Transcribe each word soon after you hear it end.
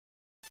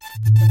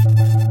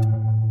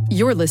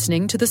You're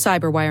listening to the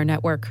Cyberwire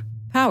Network,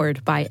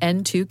 powered by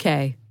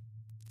N2K.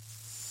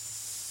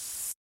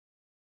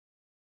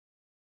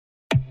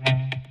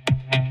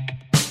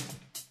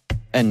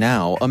 And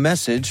now, a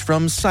message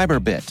from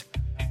Cyberbit.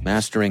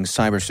 Mastering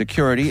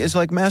cybersecurity is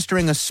like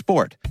mastering a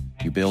sport.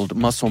 You build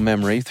muscle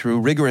memory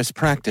through rigorous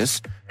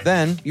practice,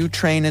 then you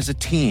train as a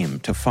team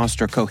to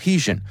foster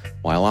cohesion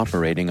while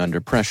operating under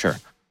pressure.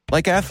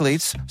 Like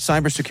athletes,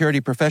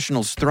 cybersecurity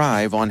professionals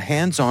thrive on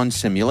hands-on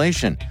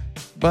simulation.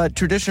 But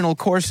traditional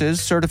courses,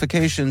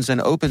 certifications,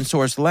 and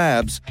open-source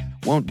labs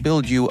won't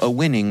build you a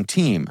winning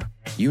team.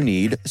 You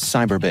need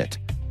Cyberbit.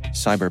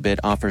 Cyberbit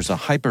offers a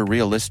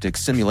hyper-realistic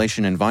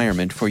simulation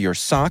environment for your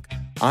SOC,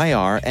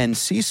 IR, and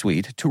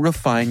C-suite to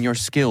refine your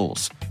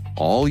skills,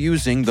 all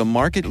using the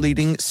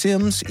market-leading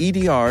SIMs,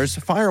 EDRs,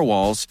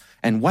 firewalls,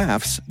 and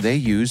WAFs they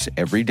use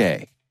every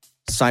day.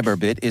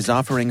 Cyberbit is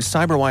offering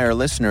Cyberwire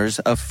listeners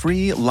a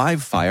free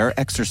live-fire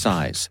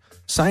exercise.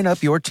 Sign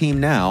up your team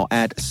now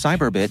at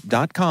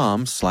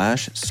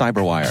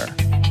cyberbit.com/cyberwire.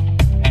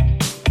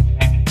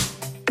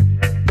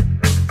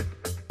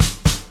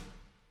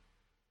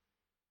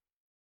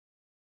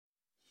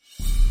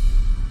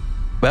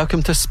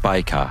 Welcome to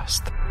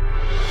Spycast,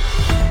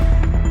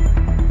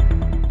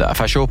 the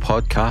official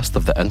podcast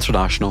of the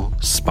International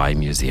Spy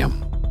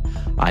Museum.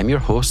 I'm your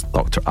host,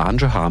 Dr.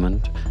 Andrew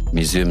Hammond,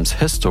 museum's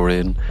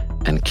historian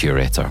and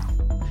curator.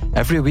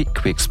 Every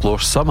week we explore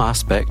some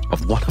aspect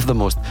of one of the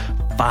most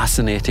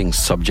fascinating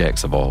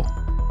subjects of all,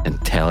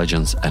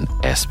 intelligence and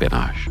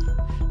espionage.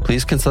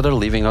 Please consider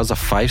leaving us a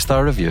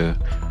 5-star review,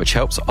 which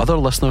helps other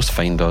listeners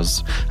find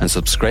us, and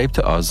subscribe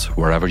to us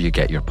wherever you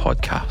get your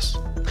podcasts.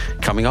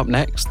 Coming up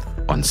next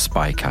on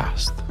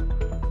Spycast.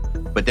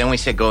 But then we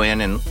said go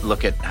in and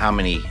look at how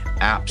many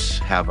apps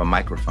have a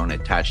microphone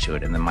attached to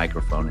it, and the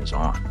microphone is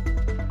on.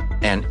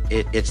 And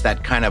it's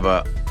that kind of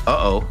a,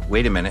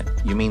 wait a minute,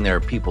 you mean there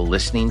are people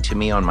listening to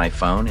me on my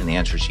phone? And the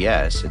answer is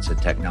yes, it's a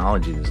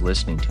technology that's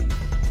listening to you.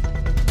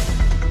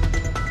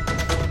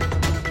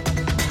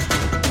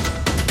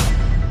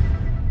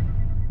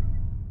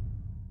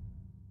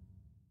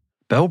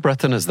 Bill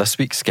Britton is this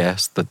week's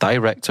guest, the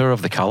director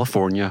of the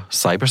California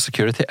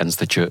Cybersecurity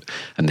Institute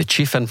and the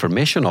chief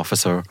information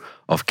officer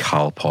of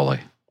Cal Poly.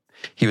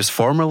 He was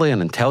formerly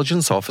an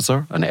intelligence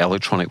officer and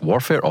electronic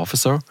warfare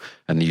officer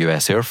in the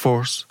US Air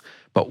Force,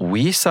 but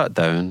we sat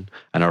down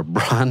in our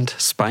brand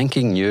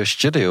spanking new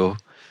studio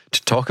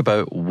to talk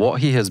about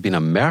what he has been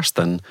immersed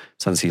in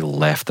since he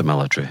left the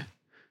military: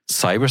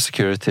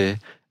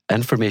 cybersecurity,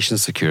 information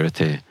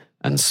security,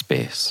 and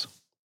space.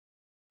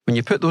 When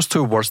you put those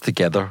two words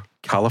together,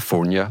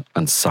 California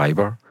and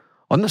cyber,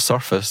 on the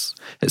surface,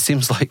 it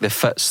seems like they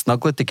fit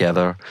snugly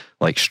together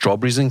like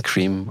strawberries and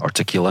cream or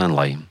tequila and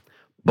lime.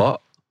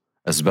 But,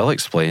 as Bill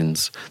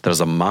explains,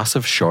 there's a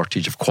massive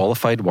shortage of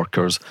qualified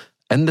workers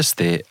in the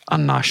state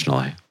and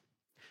nationally.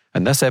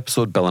 In this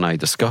episode, Bill and I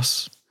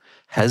discuss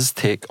his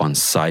take on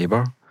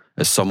cyber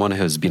as someone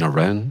who has been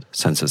around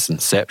since its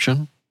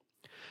inception,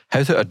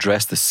 how to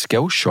address the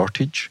skill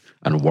shortage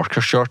and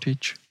worker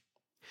shortage,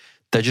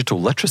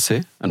 digital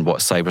literacy and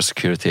what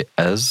cybersecurity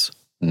is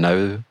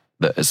now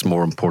that it's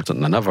more important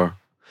than ever,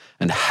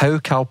 and how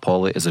Cal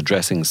Poly is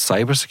addressing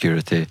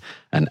cybersecurity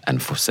and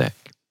InfoSec.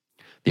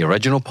 The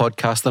original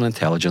podcast on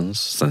intelligence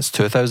since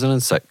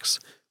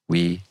 2006,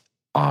 we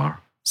are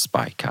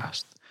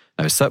Spycast.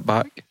 Now sit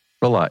back,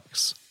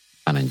 relax,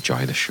 and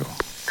enjoy the show.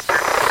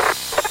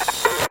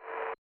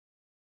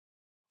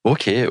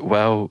 Okay,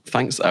 well,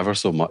 thanks ever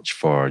so much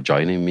for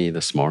joining me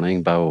this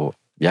morning, Bill.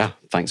 Yeah,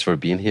 thanks for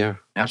being here.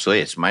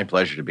 Absolutely. It's my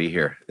pleasure to be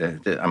here.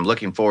 I'm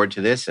looking forward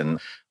to this and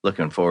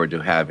looking forward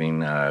to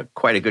having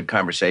quite a good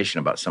conversation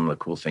about some of the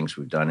cool things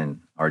we've done and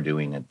are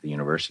doing at the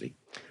university.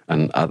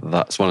 And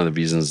that's one of the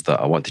reasons that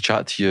I want to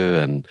chat to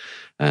you,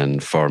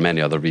 and for many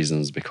other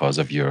reasons because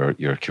of your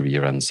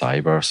career in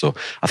cyber. So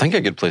I think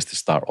a good place to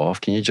start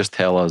off, can you just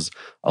tell us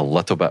a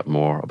little bit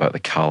more about the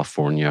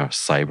California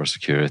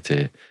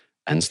Cybersecurity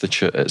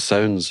Institute? It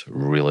sounds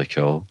really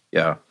cool.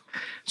 Yeah.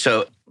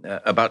 So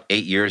about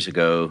 8 years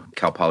ago,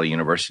 Cal Poly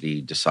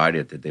University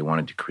decided that they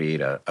wanted to create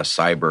a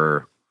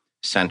cyber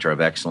center of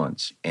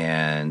excellence.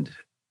 And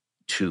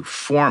to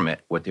form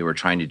it, what they were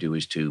trying to do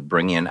is to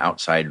bring in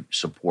outside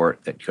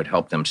support that could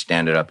help them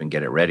stand it up and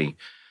get it ready.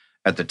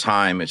 At the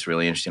time, it's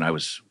really interesting. I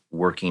was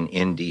working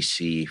in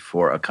DC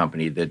for a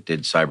company that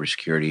did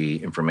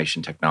cybersecurity,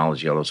 information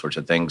technology, all those sorts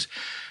of things.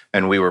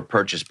 And we were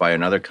purchased by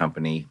another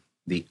company.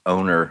 The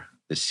owner,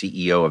 the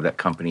CEO of that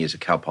company is a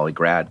Cal Poly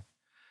grad.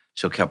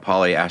 So Cal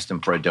Poly asked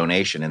him for a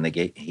donation, and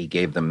he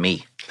gave them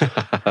me,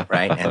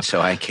 right? And so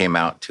I came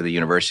out to the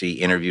university,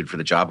 interviewed for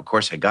the job. Of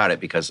course, I got it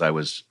because I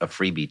was a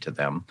freebie to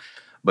them.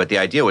 But the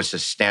idea was to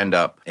stand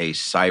up a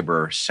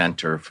cyber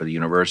center for the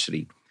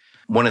university.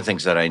 One of the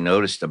things that I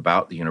noticed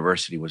about the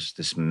university was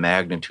this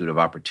magnitude of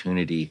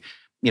opportunity.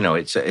 You know,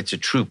 it's a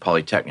true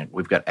polytechnic.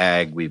 We've got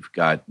ag, we've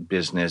got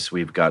business,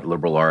 we've got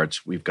liberal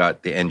arts, we've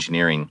got the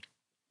engineering.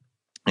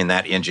 In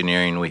that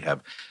engineering, we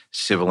have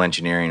civil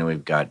engineering,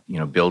 we've got,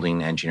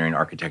 building engineering,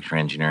 architecture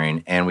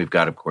engineering, and we've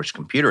got, of course,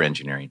 computer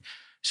engineering.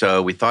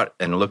 So we thought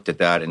and looked at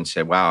that and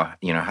said, wow,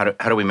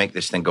 how do we make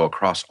this thing go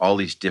across all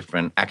these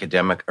different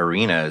academic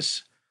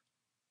arenas?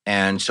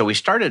 And so we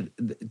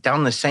started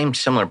down the same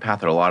similar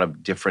path that a lot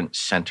of different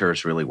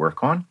centers really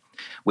work on,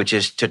 which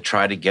is to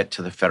try to get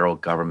to the federal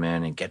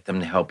government and get them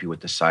to help you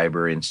with the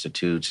cyber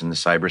institutes and the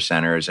cyber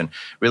centers and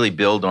really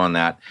build on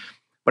that.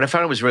 What I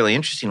found was really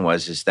interesting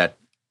is that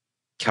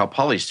Cal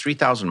Poly is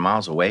 3,000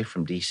 miles away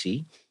from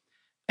DC.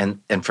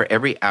 And for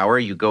every hour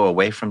you go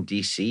away from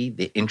DC,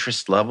 the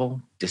interest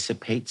level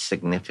dissipates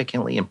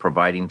significantly in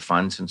providing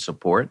funds and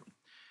support.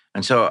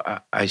 And so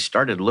I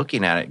started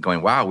looking at it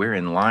going, wow, we're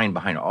in line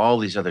behind all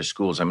these other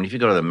schools. I mean, if you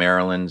go to the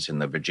Marylands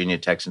and the Virginia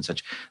Techs and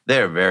such,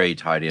 they're very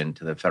tied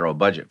into the federal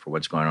budget for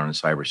what's going on in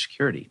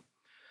cybersecurity.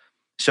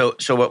 So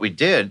what we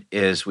did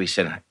is we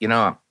said,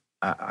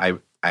 I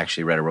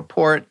actually read a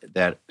report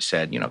that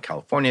said,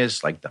 California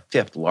is like the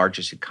 5th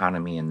largest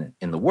economy in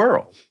the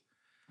world.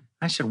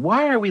 I said,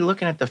 why are we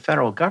looking at the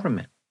federal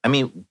government? I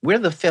mean, we're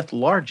the 5th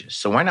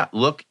largest, so why not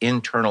look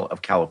internal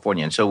of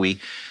California? And so we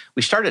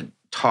started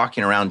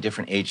talking around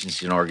different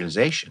agencies and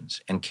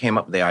organizations and came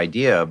up with the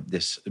idea of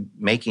this,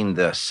 making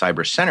the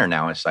Cyber Center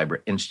now a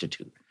Cyber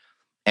Institute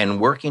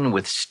and working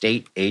with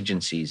state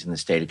agencies in the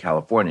state of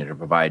California to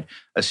provide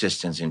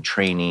assistance in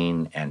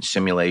training and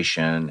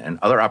simulation and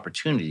other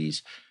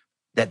opportunities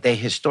that they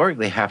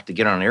historically have to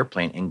get on an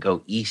airplane and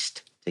go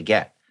east to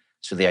get.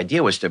 So the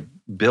idea was to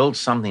build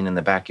something in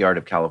the backyard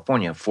of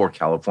California for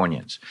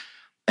Californians.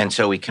 And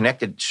so we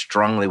connected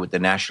strongly with the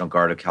National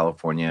Guard of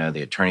California,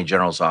 the Attorney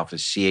General's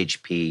Office,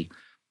 CHP.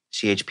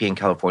 CHP in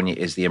California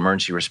is the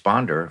emergency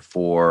responder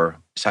for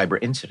cyber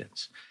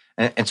incidents.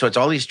 And so it's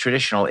all these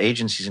traditional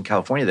agencies in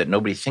California that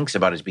nobody thinks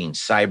about as being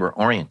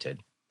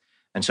cyber-oriented.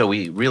 And so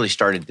we really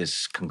started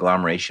this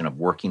conglomeration of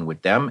working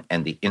with them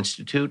and the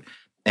Institute,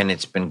 and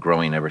it's been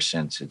growing ever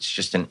since. It's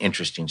just an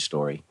interesting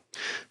story.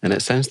 And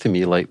it sounds to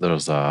me like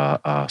there's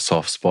a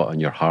soft spot in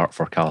your heart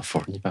for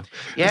California.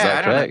 Yeah, is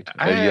that correct?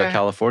 Are you a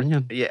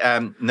Californian?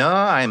 Yeah, no,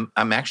 I'm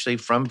actually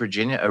from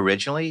Virginia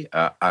originally.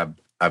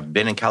 I've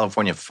been in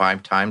California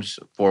 5 times,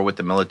 4 with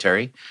the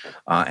military,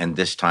 and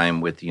this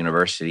time with the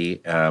university.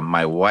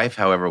 My wife,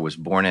 however, was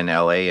born in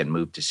LA and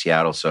moved to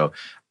Seattle, so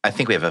I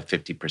think we have a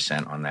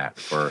 50% on that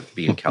for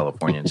being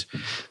Californians,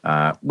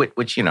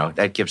 which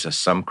that gives us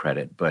some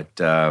credit. But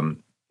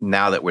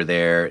now that we're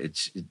there,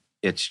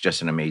 it's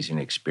just an amazing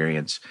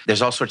experience.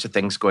 There's all sorts of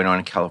things going on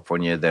in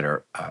California that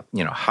are,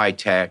 high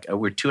tech.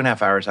 We're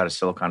 2.5 hours out of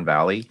Silicon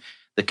Valley.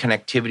 The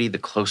connectivity, the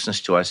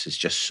closeness to us is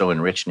just so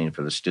enriching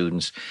for the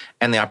students,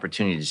 and the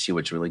opportunity to see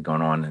what's really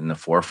going on in the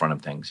forefront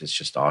of things. It's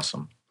just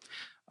awesome.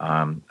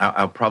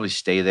 I'll probably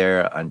stay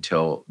there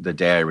until the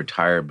day I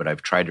retire, but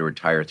I've tried to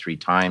retire 3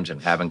 times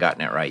and haven't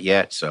gotten it right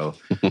yet. So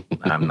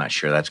I'm not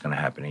sure that's going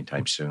to happen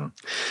anytime soon.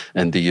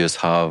 And do you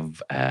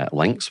have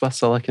links with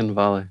Silicon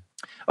Valley?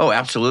 Oh,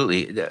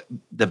 absolutely.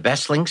 The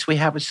best links we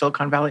have with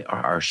Silicon Valley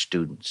are our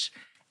students.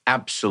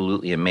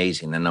 Absolutely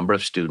amazing. The number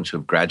of students who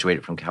have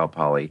graduated from Cal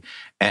Poly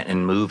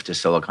and moved to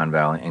Silicon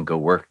Valley and go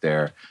work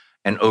there.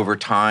 And over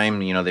time,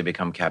 they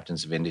become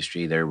captains of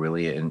industry. They're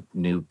really in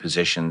new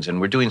positions.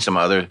 And we're doing some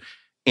other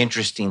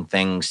interesting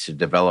things to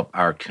develop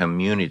our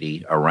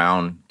community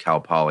around Cal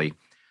Poly.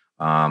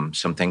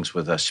 Some things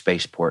with a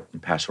spaceport in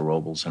Paso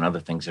Robles and other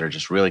things that are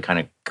just really kind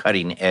of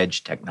cutting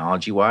edge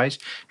technology-wise,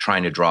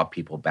 trying to draw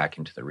people back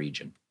into the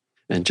region.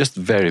 And just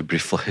very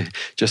briefly,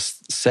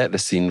 just set the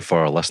scene for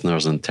our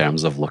listeners in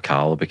terms of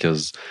locale,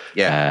 because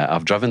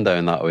I've driven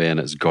down that way and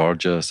it's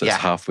gorgeous. It's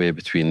halfway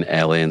between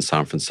LA and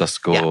San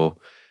Francisco.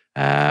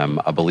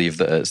 I believe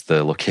that it's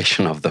the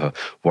location of the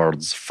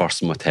world's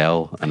first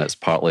motel, and it's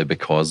partly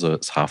because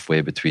it's halfway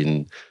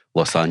between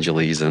Los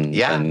Angeles and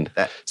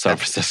San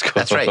Francisco.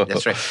 That's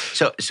right.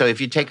 So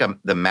if you take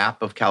the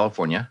map of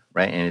California,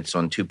 right, and it's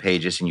on 2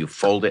 pages, and you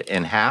fold it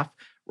in half,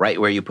 right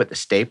where you put the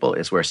staple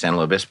is where San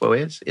Luis Obispo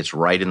is. It's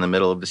right in the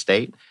middle of the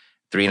state,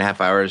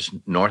 3.5 hours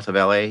north of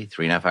LA,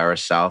 3.5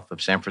 hours south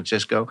of San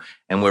Francisco,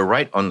 and we're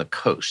right on the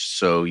coast.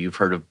 So you've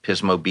heard of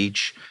Pismo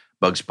Beach.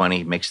 Bugs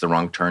Bunny makes the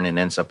wrong turn and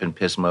ends up in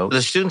Pismo.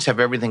 The students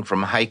have everything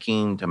from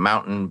hiking to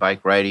mountain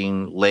bike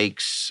riding,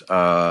 lakes,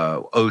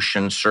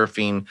 ocean,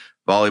 surfing,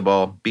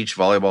 volleyball. Beach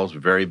volleyball is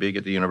very big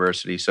at the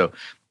university. So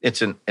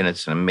it's an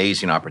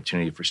amazing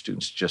opportunity for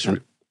students to just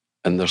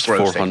And there's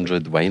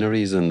 400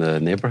 wineries in the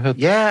neighborhood?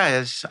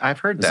 Yeah, I've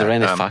heard that. Is there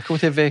any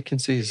faculty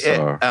vacancies?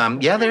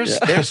 There's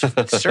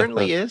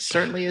certainly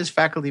is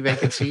faculty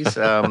vacancies.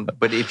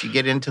 But if you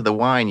get into the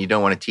wine, you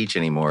don't want to teach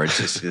anymore.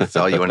 It's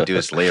all you want to do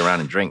is lay around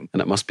and drink.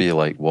 And it must be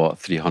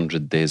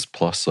 300 days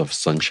plus of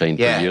sunshine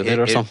per year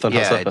there or something?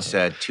 It's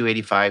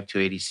 285,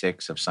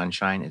 286 of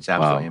sunshine. It's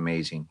absolutely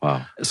amazing.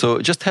 Wow.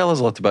 So just tell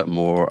us a little bit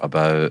more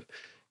about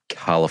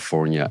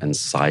California and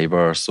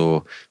cyber.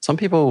 So some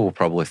people will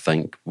probably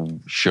think,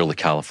 surely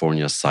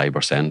California is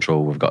cyber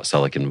central. We've got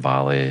Silicon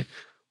Valley,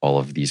 all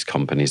of these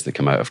companies that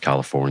come out of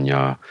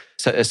California.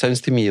 So it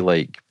sounds to me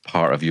like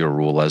part of your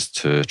role is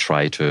to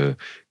try to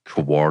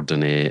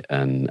coordinate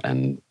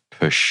and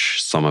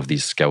push some of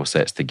these skill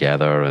sets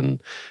together and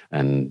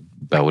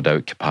build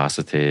out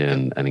capacity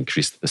and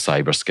increase the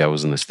cyber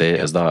skills in the state.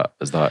 Is that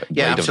wide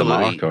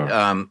absolutely. of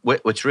the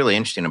mark? What's really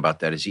interesting about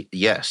that is,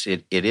 yes,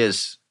 it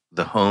is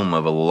the home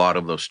of a lot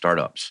of those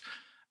startups.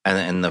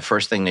 And the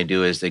first thing they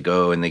do is they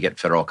go and they get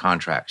federal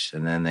contracts.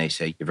 And then they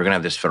say, if we're going to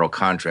have this federal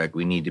contract,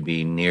 we need to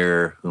be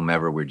near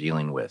whomever we're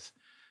dealing with.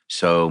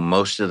 So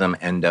most of them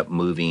end up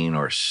moving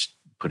or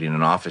putting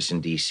an office in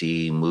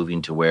D.C.,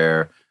 moving to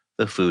where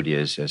the food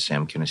is, as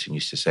Sam Kinison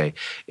used to say.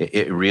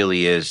 It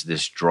really is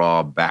this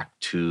draw back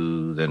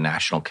to the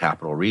national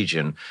capital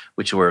region,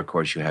 which is where, of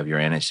course, you have your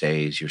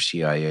NSAs, your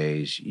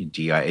CIAs,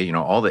 DIA,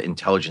 all the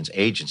intelligence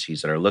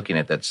agencies that are looking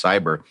at that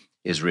cyber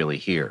is really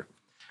here.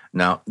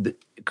 Now,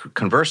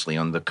 conversely,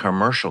 on the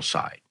commercial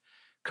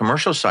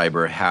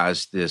cyber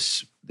has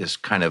this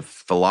kind of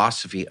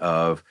philosophy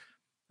of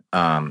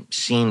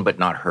seen but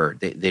not heard.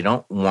 They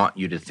don't want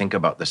you to think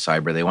about the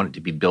cyber. They want it to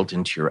be built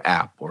into your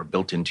app or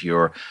built into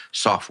your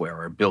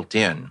software or built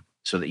in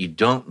so that you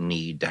don't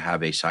need to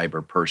have a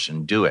cyber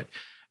person do it.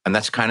 And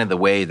that's kind of the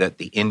way that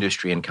the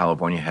industry in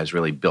California has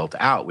really built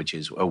out, which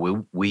is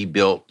we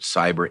built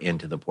cyber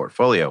into the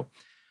portfolio.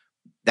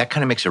 That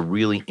kind of makes a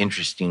really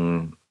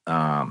interesting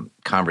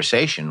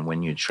conversation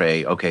when you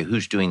say, okay,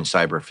 who's doing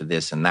cyber for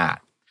this and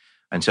that?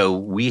 And so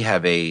we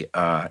have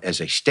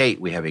as a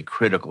state, we have a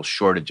critical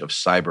shortage of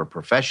cyber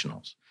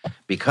professionals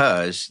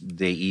because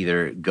they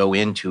either go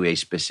into a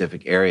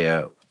specific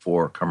area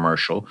for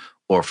commercial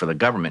or for the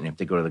government. And if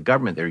they go to the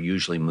government, they're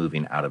usually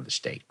moving out of the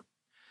state.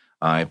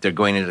 If they're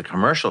going into the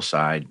commercial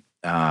side,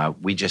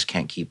 we just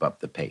can't keep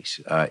up the pace.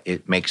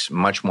 It makes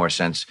much more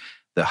sense.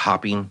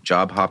 The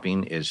job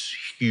hopping is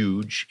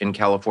huge in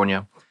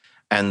California.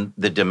 And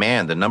the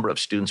demand, the number of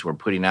students who are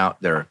putting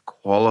out that are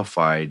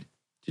qualified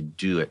to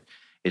do it.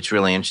 It's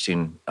really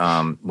interesting.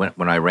 When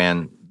I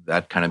ran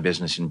that kind of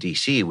business in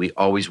DC, we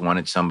always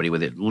wanted somebody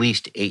with at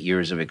least 8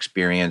 years of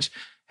experience,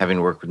 having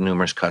worked with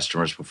numerous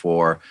customers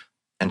before.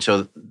 And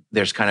so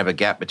there's kind of a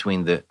gap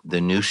between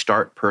the new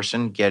start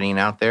person getting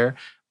out there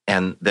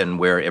and then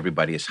where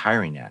everybody is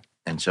hiring at.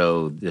 And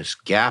so this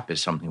gap is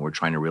something we're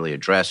trying to really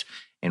address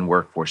in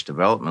workforce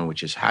development,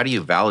 which is how do you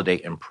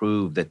validate and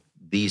prove that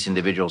these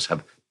individuals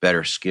have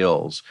better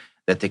skills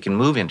that they can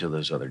move into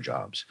those other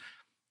jobs.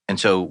 And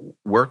so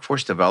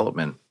workforce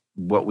development,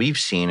 what we've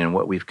seen and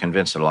what we've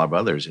convinced a lot of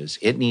others is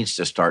it needs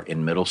to start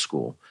in middle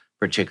school,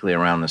 particularly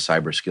around the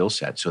cyber skill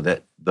set, so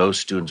that those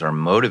students are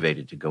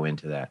motivated to go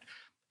into that.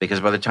 Because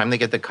by the time they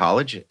get to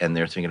college and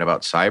they're thinking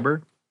about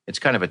cyber, it's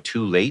kind of a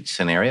too late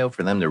scenario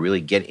for them to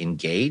really get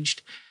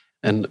engaged.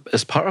 And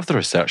as part of the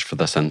research for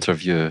this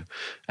interview,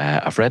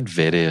 I've read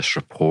various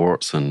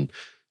reports, and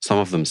some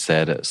of them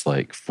said it's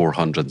like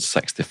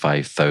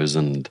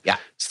 465,000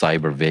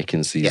 cyber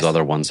vacancies. Yes.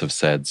 Other ones have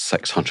said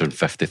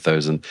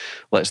 650,000.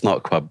 Let's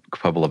not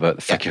quibble about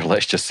the figure.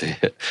 Let's just say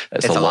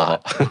it's a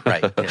lot.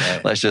 Right.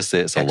 Let's just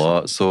say it's a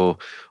lot. So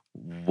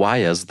why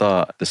is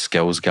that, the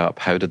skills gap?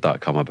 How did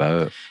that come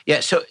about? Yeah,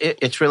 so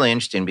it's really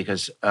interesting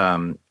because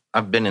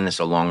I've been in this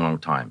a long, long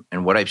time.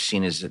 And what I've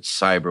seen is that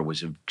cyber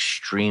was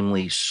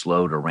extremely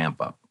slow to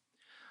ramp up.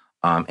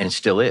 And it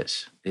still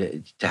is,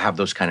 to have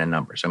those kind of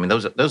numbers. I mean,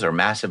 those are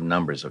massive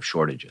numbers of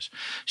shortages.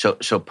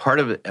 So part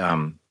of it,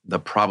 the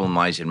problem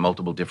lies in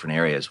multiple different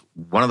areas.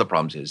 One of the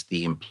problems is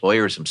the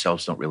employers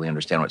themselves don't really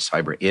understand what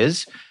cyber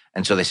is.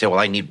 And so they say,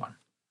 well, I need one.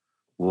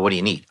 Well, what do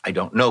you need? I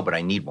don't know, but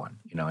I need one.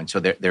 And so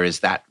there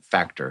is that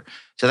factor.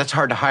 So that's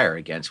hard to hire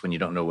against when you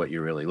don't know what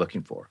you're really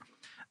looking for.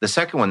 The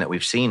second one that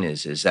we've seen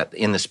is that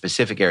in the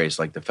specific areas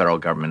like the federal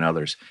government and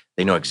others,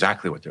 they know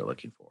exactly what they're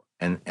looking for.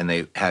 And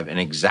they have an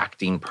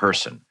exacting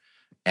person.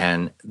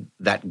 And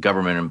that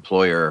government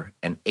employer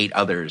and 8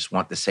 others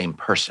want the same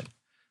person.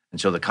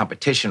 And so the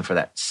competition for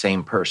that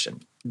same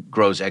person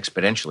grows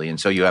exponentially. And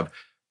so you have,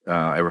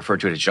 I refer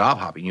to it as job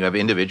hopping. You have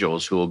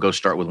individuals who will go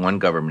start with one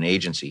government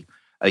agency.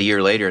 A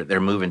year later,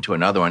 they're moving to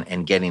another one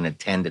and getting a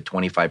 10 to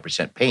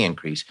 25% pay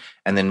increase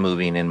and then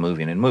moving and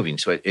moving and moving.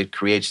 So it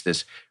creates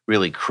this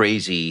really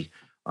crazy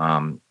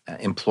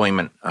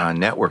employment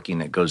networking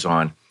that goes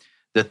on.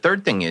 The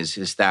third thing is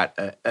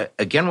that,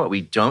 again, what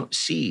we don't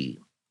see.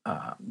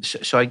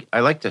 So I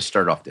like to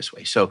start off this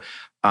way. So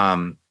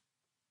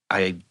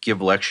I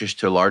give lectures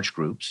to large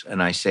groups,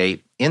 and I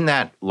say, in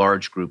that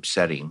large group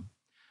setting,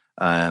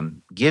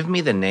 give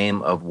me the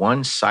name of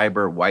one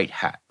cyber white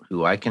hat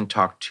who I can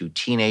talk to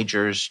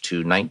teenagers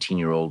to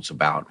 19-year-olds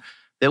about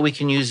that we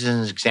can use as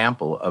an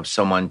example of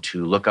someone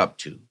to look up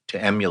to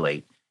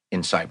emulate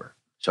in cyber.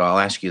 So I'll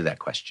ask you that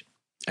question.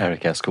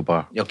 Eric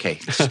Escobar. Okay,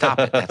 stop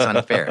it. That's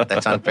unfair.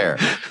 That's unfair.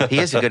 He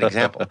is a good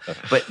example.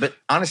 But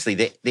honestly,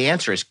 the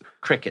answer is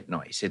cricket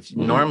noise. It's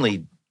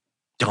normally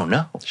don't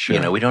know.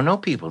 Sure. We don't know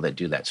people that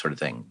do that sort of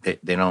thing.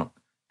 They don't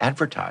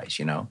advertise,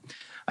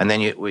 And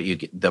then you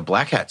get the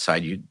black hat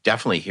side, you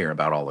definitely hear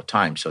about all the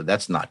time. So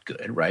that's not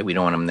good, right? We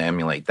don't want them to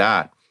emulate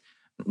that.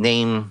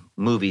 Name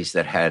movies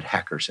that had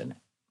hackers in it.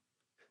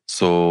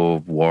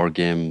 So war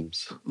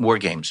games. War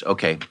games,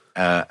 okay.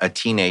 A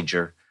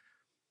teenager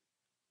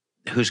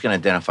who's going to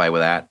identify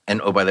with that?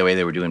 And oh, by the way,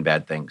 they were doing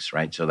bad things,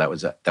 right? So that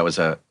was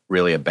a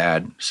really a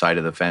bad side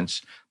of the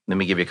fence. Let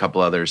me give you a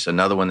couple others.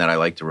 Another one that I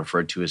like to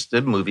refer to is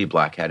the movie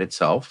Black Hat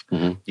itself.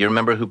 Do you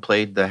remember who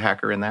played the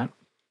hacker in that?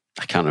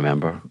 I can't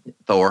remember.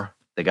 Thor,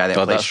 the guy that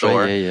plays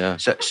Thor. Right, yeah.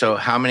 So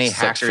how many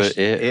hackers?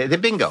 6'8", The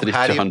bingo.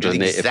 How do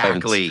you,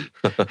 exactly.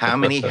 pounds. How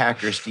many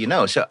hackers do you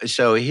know?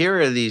 So here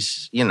are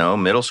these,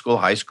 middle school,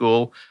 high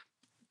school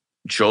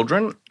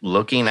children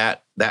looking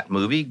at that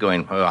movie,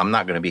 going, "Oh, I'm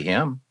not going to be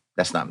him.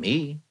 That's not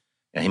me."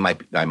 And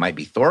I might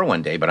be Thor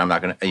one day, but I'm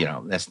not going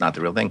to, that's not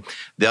the real thing.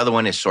 The other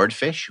one is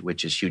Swordfish,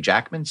 which is Hugh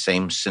Jackman.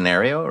 Same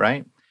scenario,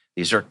 right?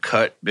 These are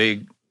cut,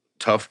 big,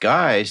 tough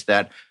guys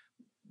that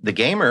the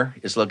gamer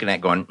is looking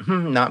at going,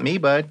 not me,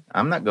 bud.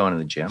 I'm not going to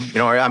the gym.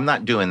 Or I'm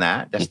not doing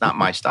that. That's not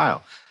my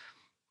style.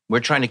 We're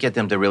trying to get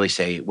them to really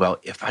say, well,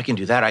 if I can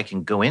do that, I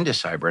can go into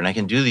cyber and I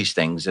can do these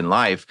things in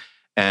life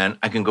and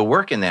I can go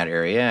work in that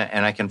area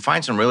and I can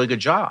find some really good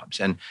jobs.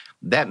 And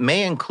that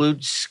may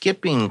include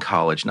skipping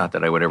college. Not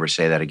that I would ever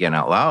say that again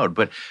out loud,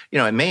 but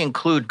it may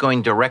include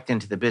going direct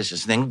into the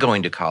business and then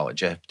going to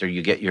college after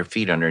you get your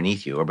feet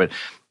underneath you.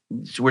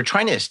 So we're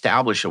trying to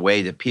establish a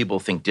way that people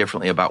think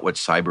differently about what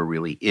cyber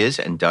really is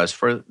and does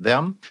for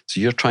them. So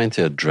you're trying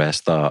to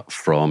address that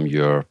from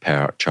your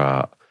perch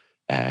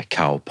at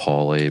Cal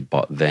Poly,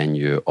 but then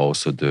you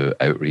also do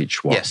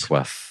outreach work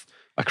with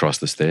across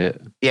the state.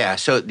 Yeah.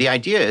 So the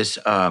idea is,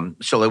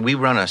 we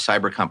run a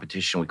cyber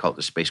competition. We call it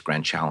the Space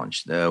Grand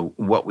Challenge.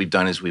 What we've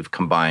done is we've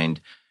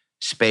combined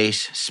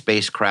space,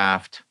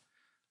 spacecraft,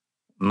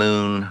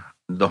 moon,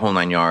 the whole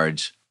 9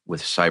 yards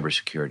with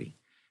cybersecurity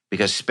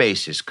because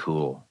space is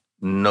cool.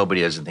 Nobody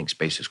doesn't think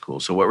space is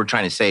cool. So what we're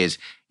trying to say is,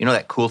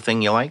 that cool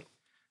thing you like?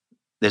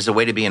 There's a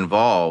way to be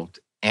involved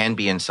and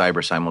be in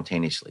cyber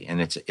simultaneously.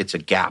 And it's a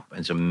gap.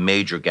 It's a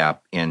major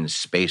gap in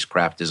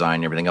spacecraft design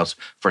and everything else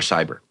for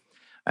cyber.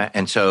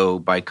 And so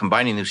by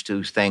combining those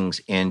two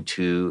things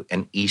into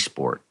an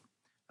e-sport,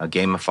 a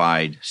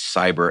gamified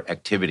cyber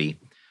activity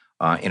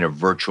in a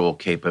virtual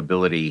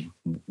capability,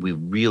 we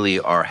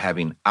really are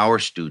having our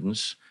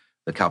students,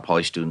 the Cal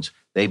Poly students,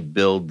 they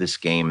build this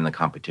game in the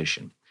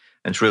competition.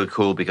 And it's really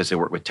cool because they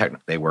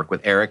work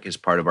with Eric as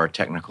part of our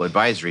technical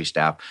advisory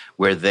staff,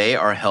 where they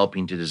are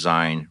helping to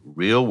design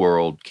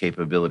real-world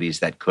capabilities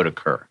that could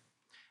occur.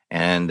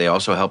 And they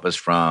also help us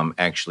from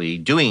actually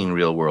doing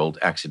real-world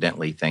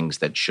accidentally things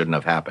that shouldn't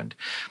have happened.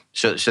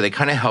 So they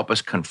kind of help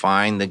us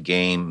confine the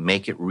game,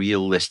 make it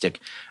realistic,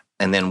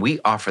 and then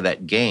we offer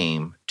that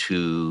game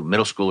to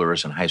middle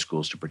schoolers and high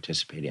schools to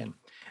participate in.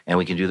 And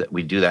we can do that.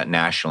 We do that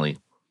nationally.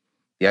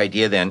 The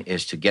idea then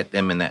is to get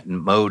them in that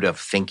mode of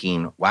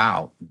thinking,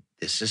 wow,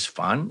 this is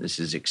fun, this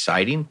is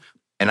exciting,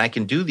 and I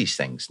can do these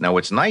things. Now,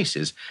 what's nice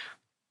is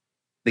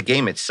the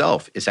game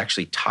itself is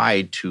actually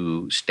tied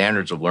to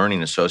standards of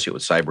learning associated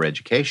with cyber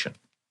education.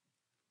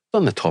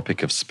 On the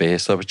topic of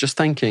space, I was just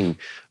thinking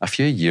a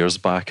few years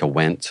back, I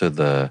went to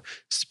the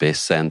Space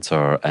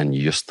Center in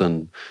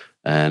Houston,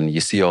 and you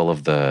see all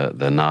of the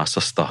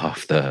NASA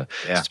stuff, the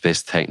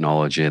space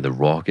technology, the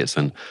rockets.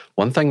 And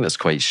one thing that's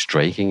quite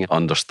striking,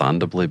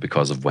 understandably,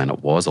 because of when it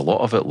was, a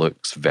lot of it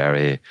looks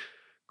very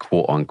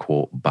quote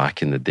unquote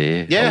back in the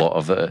day. Yeah. A lot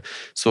of it.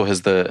 So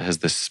has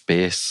the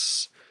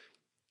space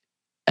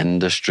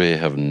industry,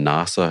 have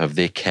NASA, have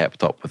they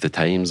kept up with the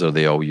times? Are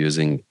they all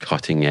using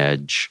cutting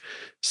edge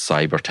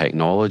cyber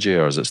technology,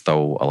 or is it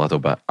still a little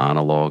bit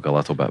analog, a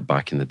little bit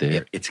back in the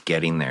day? It's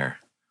getting there.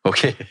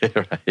 Okay,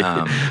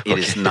 right. It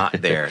is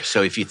not there.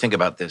 So if you think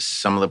about this,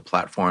 some of the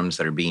platforms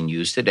that are being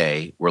used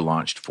today were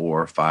launched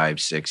 4, 5,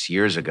 6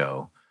 years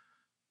ago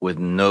with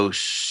no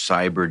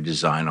cyber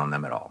design on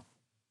them at all,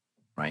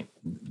 right?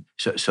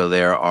 So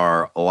there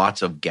are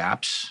lots of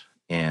gaps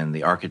in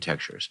the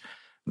architectures.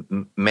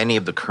 Many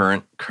of the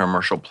current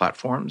commercial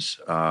platforms,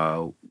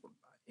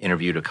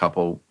 interviewed a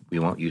couple, we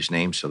won't use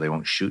names so they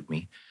won't shoot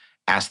me,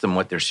 asked them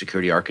what their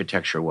security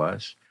architecture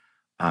was.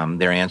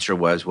 Their answer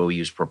was, well, we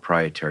use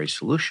proprietary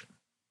solution.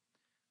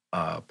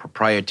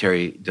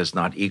 Proprietary does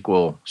not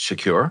equal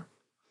secure.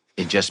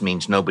 It just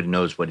means nobody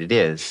knows what it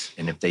is.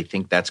 And if they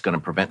think that's going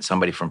to prevent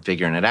somebody from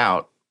figuring it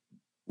out,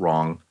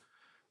 wrong,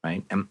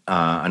 right? And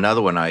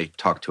another one, I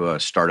talked to a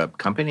startup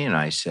company and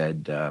I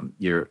said, do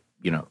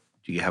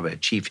you have a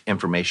chief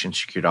information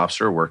security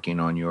officer working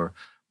on your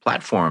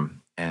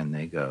platform? And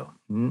they go,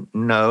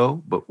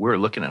 no, but we're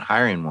looking at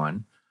hiring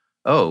one.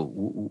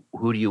 Oh,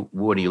 what are you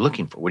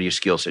looking for? What are your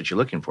skill sets you're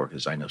looking for?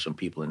 Because I know some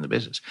people in the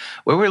business.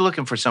 Well, we're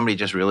looking for somebody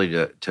just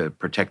really to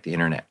protect the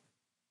internet.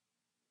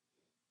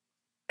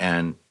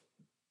 And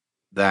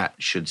that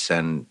should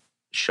send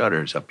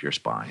shudders up your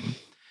spine.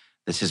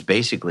 This is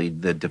basically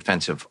the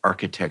defensive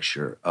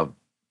architecture of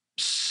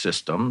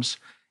systems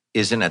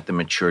isn't at the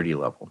maturity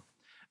level.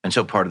 And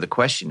so part of the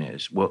question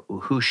is, well,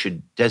 who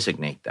should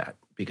designate that?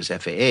 Because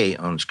FAA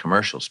owns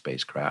commercial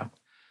spacecraft.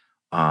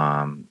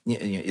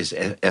 Is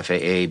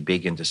FAA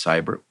big into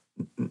cyber?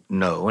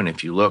 No. And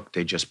if you look,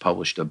 they just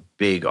published a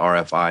big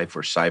RFI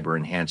for cyber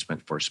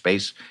enhancement for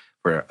space,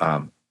 for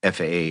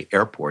FAA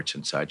airports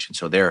and such. And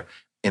so they're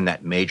in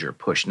that major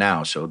push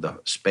now. So the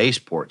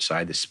spaceport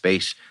side, the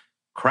spacecraft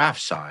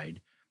craft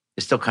side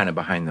is still kind of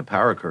behind the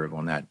power curve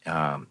on that,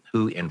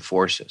 who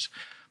enforces.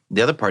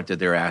 The other part that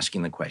they're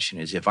asking the question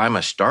is, if I'm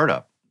a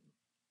startup,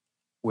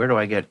 where do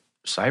I get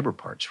cyber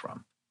parts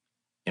from?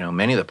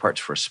 Many of the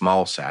parts for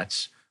small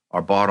sats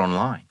are bought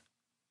online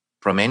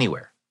from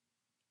anywhere.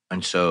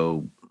 And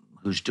so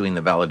who's doing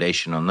the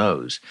validation on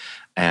those?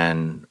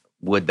 And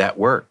would that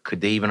work?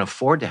 Could they even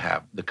afford to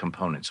have the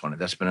components on it?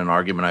 That's been an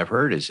argument I've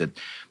heard, is that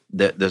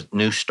the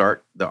new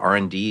start, the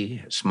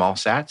R&D small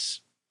sats,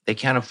 they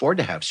can't afford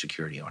to have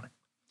security on it.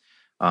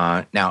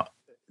 Now,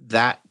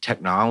 that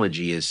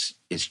technology is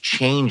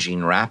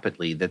changing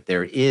rapidly, that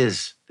there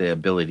is the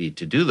ability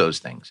to do those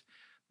things.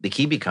 The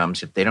key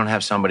becomes, if they don't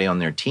have somebody on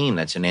their team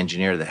that's an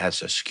engineer that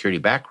has a security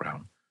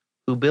background,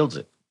 who builds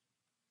it?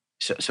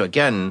 So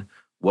again,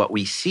 what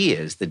we see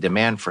is the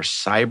demand for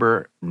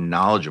cyber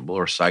knowledgeable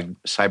or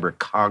cyber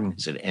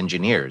cognizant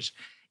engineers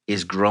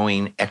is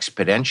growing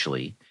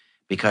exponentially,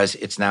 because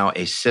it's now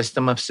a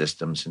system of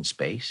systems in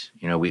space.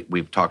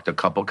 We've talked to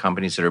a couple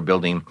companies that are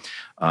building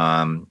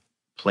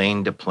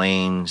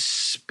plane-to-plane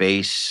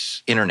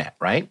space internet,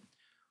 right?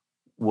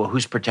 Well,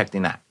 who's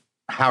protecting that?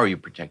 How are you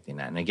protecting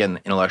that? And again,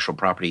 intellectual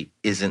property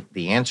isn't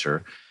the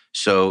answer.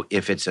 So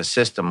if it's a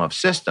system of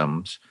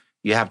systems,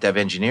 you have to have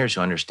engineers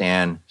who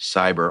understand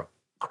cyber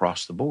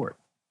across the board.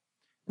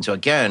 And so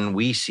again,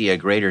 we see a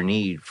greater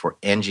need for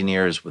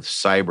engineers with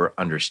cyber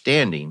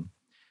understanding,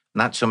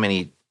 not so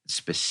many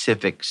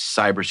specific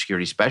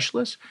cybersecurity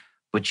specialists,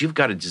 but you've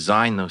got to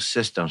design those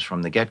systems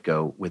from the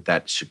get-go with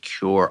that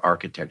secure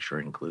architecture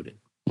included.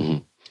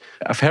 Mm-hmm.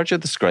 I've heard you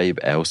describe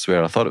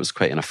elsewhere, I thought it was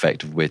quite an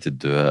effective way to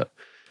do it.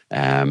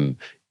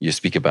 You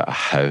speak about a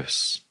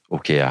house.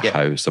 Okay,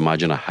 house.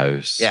 Imagine a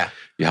house. Yeah.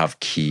 You have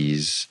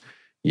keys.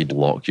 You'd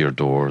lock your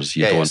doors.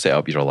 You'd go and set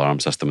up your alarm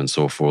system and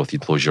so forth.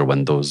 You'd close your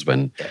windows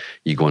when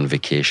you go on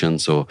vacation.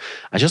 So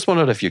I just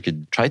wondered if you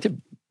could try to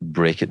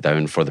break it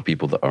down for the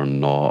people that are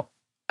not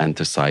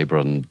into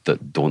cyber and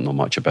that don't know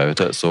much about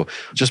it. So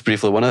just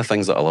briefly, one of the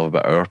things that I love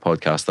about our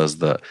podcast is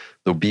that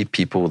there'll be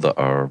people that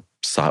are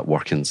sat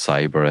working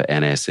cyber at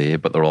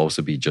NSA, but there'll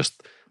also be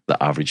just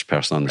the average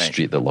person on the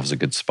street that loves a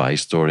good spy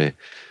story.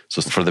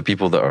 So for the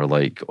people that are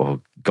like,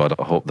 oh God,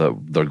 I hope that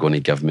they're going to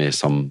give me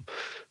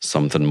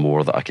something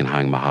more that I can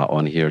hang my hat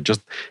on here,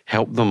 just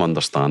help them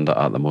understand it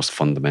at the most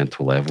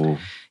fundamental level.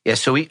 Yeah,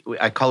 so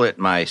I call it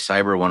my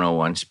Cyber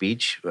 101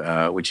 speech,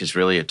 which is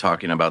really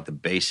talking about the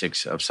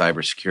basics of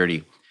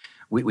cybersecurity.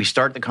 We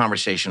start the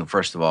conversation,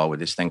 first of all, with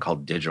this thing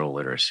called digital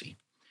literacy,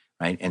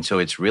 right? And so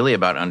it's really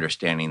about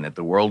understanding that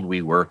the world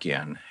we work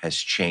in has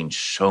changed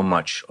so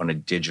much on a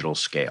digital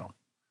scale,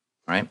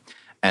 right?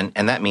 And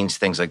that means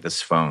things like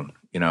this phone.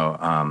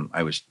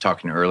 I was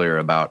talking earlier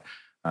about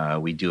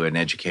we do an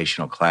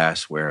educational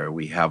class where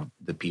we have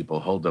the people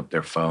hold up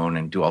their phone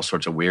and do all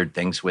sorts of weird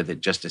things with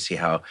it just to see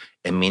how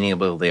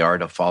amenable they are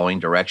to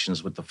following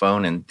directions with the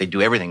phone. And they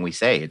do everything we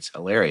say. It's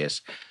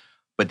hilarious.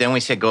 But then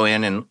we say go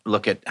in and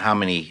look at how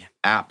many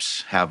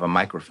apps have a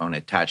microphone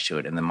attached to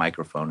it, and the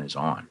microphone is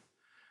on.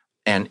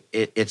 And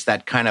it's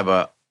that kind of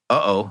a,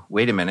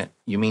 wait a minute,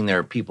 you mean there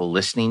are people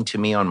listening to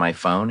me on my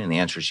phone? And the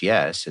answer is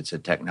yes, it's a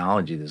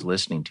technology that's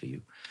listening to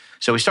you.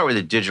 So we start with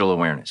the digital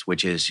awareness,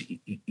 which is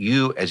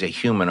you as a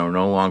human are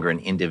no longer an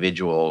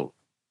individual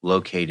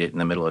located in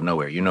the middle of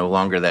nowhere. You're no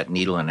longer that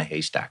needle in a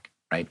haystack,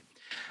 right?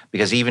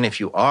 Because even if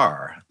you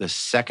are, the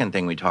second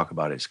thing we talk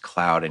about is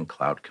cloud and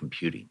cloud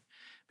computing.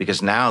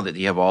 Because now that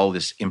you have all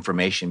this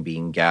information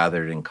being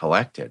gathered and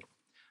collected,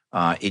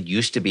 it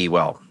used to be,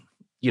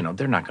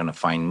 they're not going to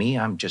find me.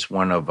 I'm just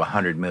one of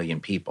 100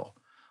 million people.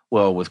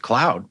 Well, with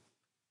cloud,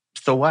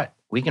 so what?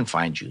 We can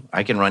find you.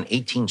 I can run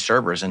 18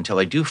 servers until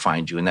I do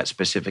find you in that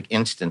specific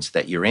instance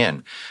that you're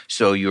in.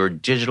 So your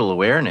digital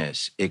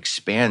awareness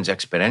expands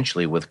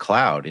exponentially with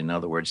cloud. In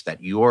other words,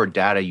 that your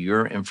data,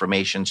 your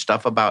information,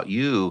 stuff about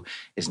you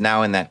is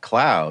now in that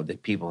cloud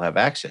that people have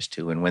access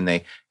to. And when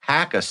they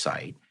hack a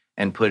site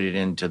and put it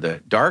into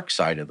the dark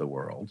side of the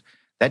world,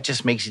 that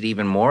just makes it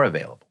even more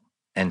available.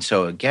 And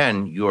so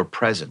again, your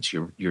presence,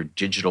 your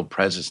digital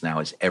presence now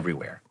is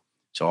everywhere.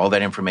 So all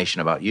that information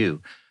about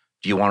you,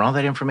 do you want all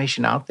that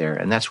information out there?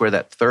 And that's where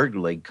that third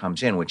leg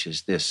comes in, which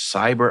is this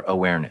cyber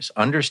awareness,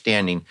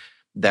 understanding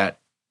that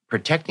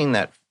protecting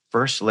that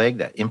first leg,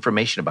 that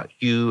information about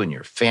you and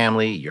your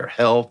family, your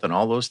health, and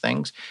all those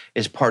things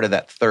is part of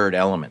that third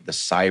element, the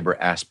cyber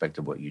aspect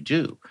of what you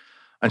do.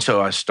 And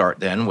so I start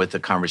then with the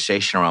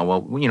conversation around,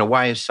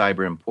 why is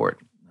cyber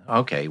important?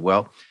 Okay,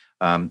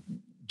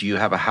 do you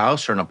have a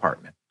house or an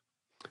apartment?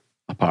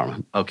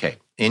 Apartment. Okay,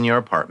 in your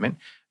apartment,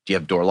 do you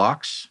have door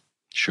locks?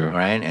 Sure.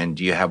 Right. And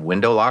do you have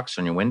window locks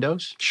on your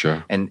windows?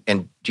 Sure. And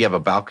do you have a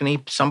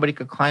balcony somebody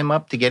could climb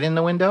up to get in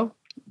the window?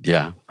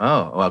 Yeah.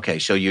 Oh, okay.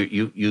 So you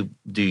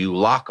do you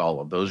lock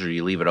all of those, or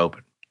you leave it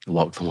open?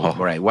 Lock them all.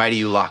 Right. Why do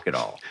you lock it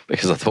all?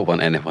 Because I don't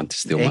want anyone to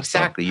steal my stuff.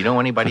 Exactly. You don't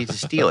want anybody to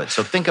steal it.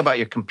 So think about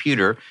your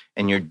computer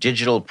and your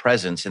digital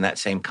presence in that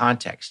same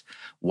context.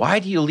 Why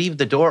do you leave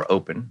the door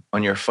open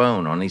on your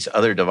phone, on these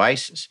other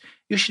devices?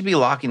 You should be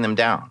locking them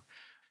down.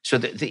 So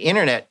the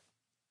internet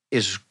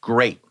is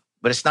great,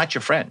 but it's not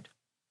your friend.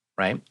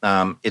 right?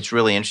 It's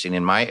really interesting.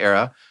 In my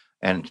era,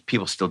 and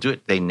people still do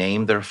it, they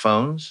name their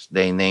phones,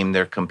 they name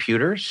their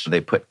computers,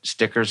 they put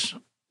stickers.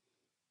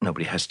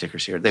 Nobody has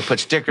stickers here. They put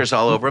stickers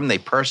all over them. They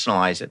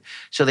personalize it.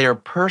 So they are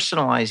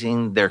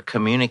personalizing their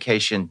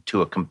communication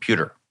to a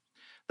computer.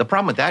 The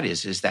problem with that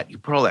is that you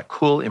put all that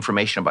cool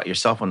information about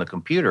yourself on the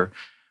computer.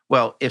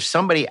 Well, if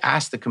somebody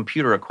asks the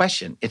computer a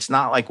question, it's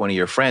not like one of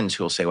your friends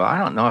who will say, well, I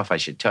don't know if I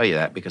should tell you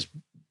that because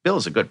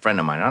Bill's a good friend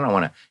of mine. I don't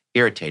want to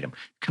irritate him.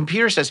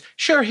 Computer says,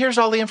 sure, here's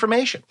all the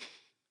information.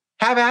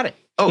 Have at it.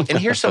 Oh, and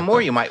here's some more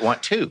you might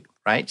want too,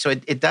 right? So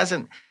it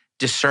doesn't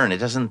discern. It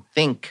doesn't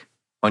think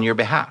on your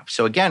behalf.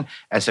 So again,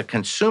 as a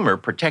consumer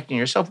protecting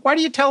yourself, why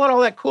do you tell it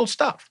all that cool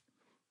stuff?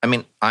 I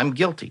mean, I'm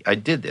guilty. I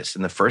did this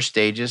in the first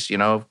stages,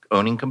 of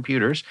owning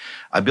computers.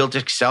 I built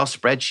Excel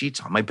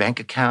spreadsheets on my bank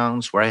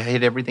accounts where I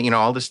hid everything,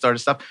 all this sort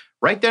of stuff.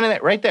 Right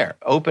there,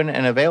 open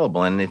and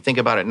available. And I think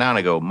about it now and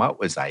I go, what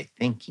was I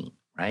thinking,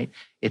 right?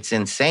 It's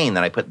insane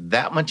that I put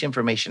that much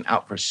information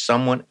out for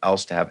someone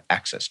else to have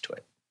access to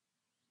it.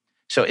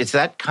 So it's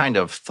that kind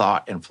of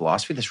thought and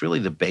philosophy that's really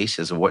the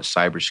basis of what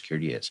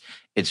cybersecurity is.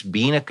 It's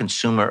being a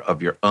consumer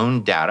of your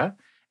own data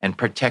and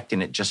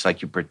protecting it just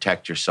like you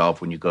protect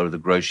yourself when you go to the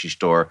grocery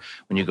store,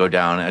 when you go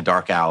down a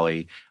dark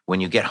alley, when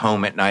you get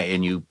home at night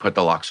and you put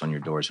the locks on your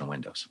doors and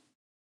windows.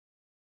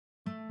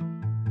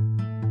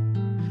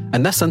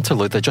 In this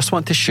interlude, I just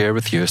want to share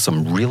with you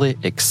some really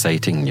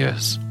exciting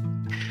news.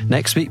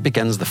 Next week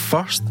begins the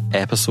first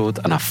episode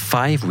in a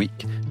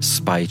 5-week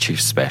Spy Chief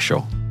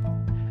special.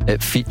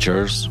 It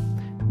features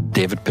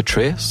David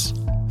Petraeus,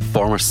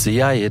 former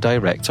CIA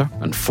director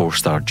and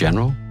 4-star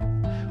general,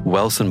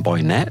 Wilson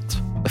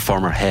Boynett, the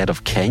former head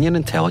of Kenyan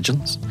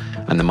intelligence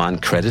and the man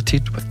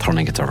credited with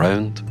turning it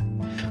around,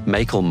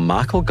 Michael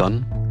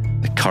McElgunn,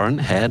 the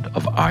current head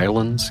of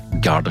Ireland's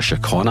Garda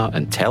Síochána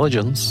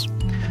intelligence,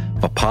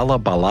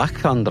 Vipala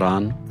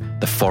Balachandran,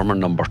 the former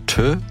number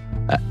 2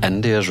 at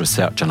India's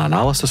Research and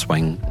Analysis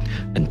Wing,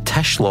 and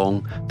Tish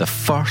Long, the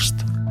first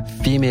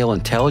female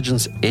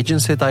intelligence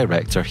agency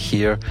director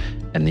here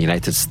in the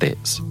United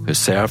States, who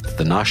served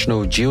the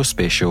National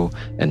Geospatial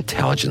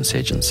Intelligence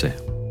Agency.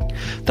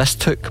 This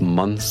took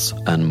months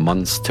and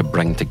months to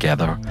bring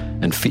together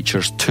and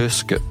features 2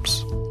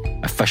 scoops,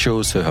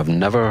 officials who have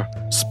never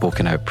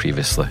spoken out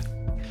previously.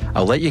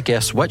 I'll let you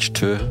guess which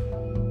 2.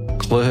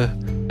 Clue,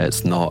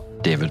 it's not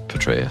David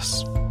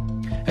Petraeus.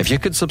 If you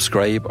could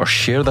subscribe or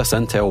share this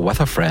intel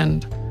with a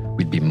friend,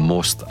 we'd be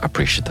most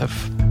appreciative.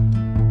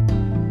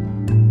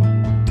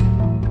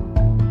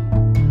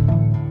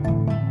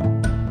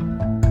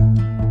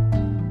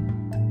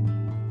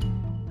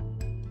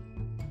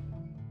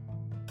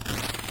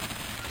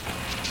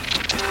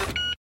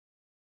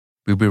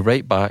 We'll be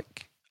right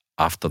back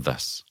after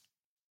this.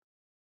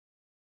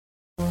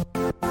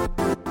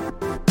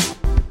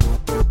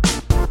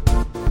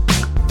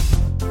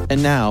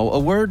 And now, a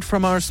word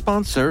from our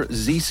sponsor,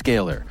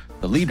 Zscaler,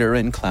 the leader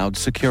in cloud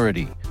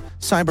security.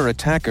 Cyber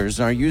attackers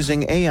are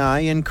using AI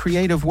in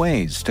creative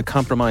ways to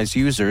compromise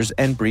users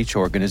and breach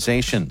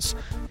organizations.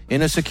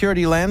 In a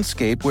security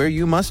landscape where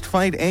you must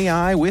fight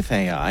AI with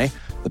AI,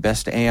 the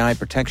best AI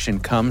protection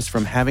comes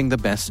from having the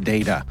best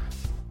data.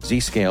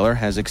 Zscaler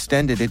has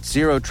extended its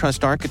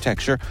zero-trust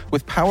architecture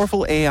with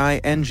powerful AI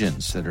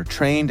engines that are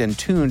trained and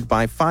tuned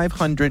by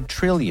 500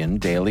 trillion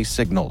daily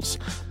signals.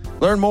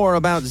 Learn more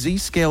about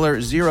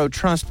Zscaler Zero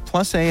Trust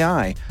Plus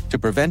AI to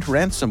prevent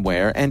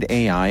ransomware and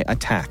AI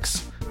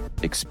attacks.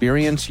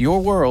 Experience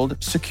your world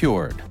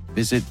secured.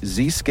 Visit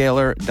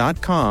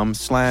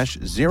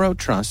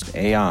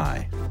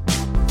zscaler.com/zerotrustai.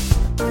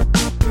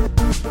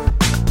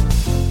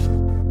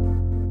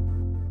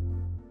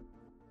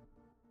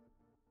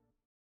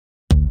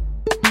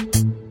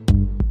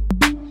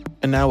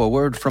 And now a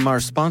word from our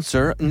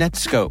sponsor,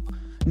 Netskope.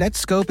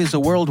 Netskope is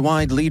a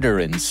worldwide leader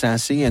in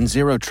SASE and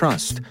Zero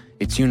Trust.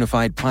 Its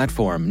unified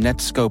platform,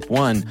 Netskope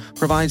One,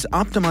 provides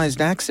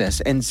optimized access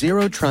and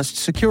Zero Trust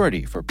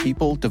security for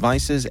people,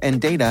 devices,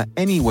 and data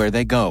anywhere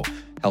they go,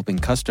 helping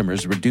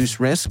customers reduce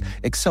risk,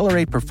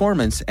 accelerate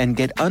performance, and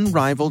get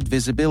unrivaled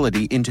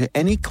visibility into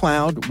any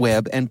cloud,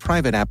 web, and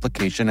private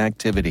application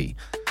activity.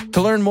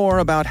 To learn more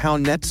about how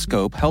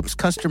Netskope helps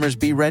customers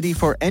be ready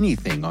for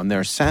anything on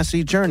their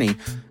SASE journey,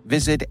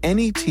 visit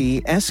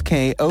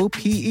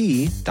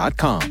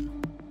netskope.com.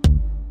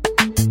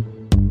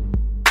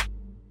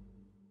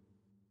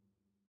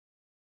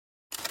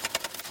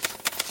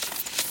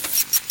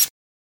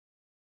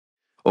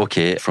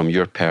 Okay, from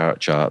your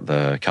perch at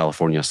the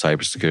California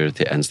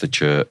Cybersecurity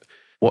Institute,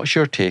 what's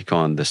your take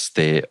on the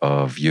state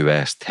of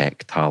US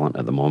tech talent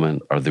at the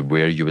moment? Are they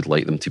where you would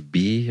like them to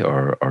be,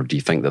 or do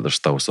you think that there's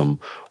still some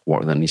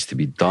work that needs to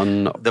be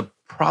done? The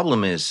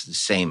problem is the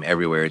same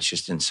everywhere. It's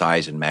just in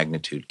size and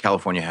magnitude.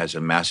 California has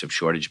a massive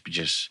shortage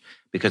just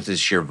because of the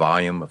sheer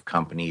volume of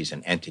companies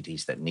and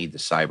entities that need the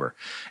cyber.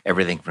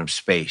 Everything from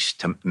space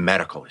to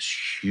medical is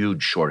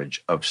huge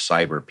shortage of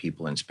cyber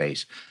people in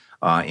space.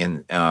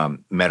 In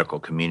medical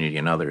community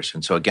and others.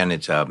 And so again,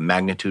 it's a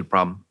magnitude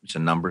problem. It's a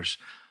numbers.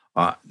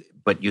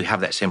 but you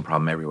have that same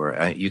problem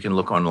everywhere. You can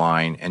look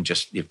online and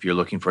just, if you're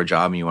looking for a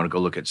job and you want to go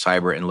look at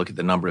cyber and look at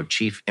the number of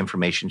chief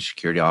information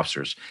security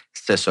officers,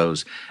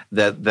 CISOs,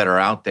 that are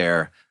out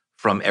there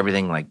from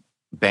everything like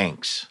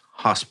banks,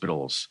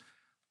 hospitals,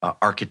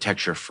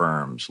 architecture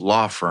firms,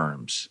 law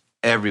firms.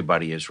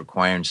 Everybody is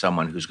requiring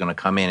someone who's going to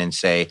come in and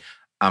say,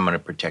 I'm going to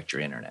protect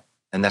your internet.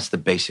 And that's the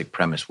basic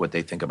premise. What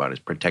they think about is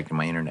protecting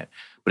my internet.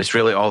 But it's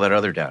really all that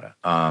other data.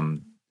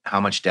 How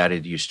much data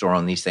do you store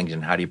on these things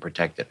and how do you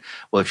protect it?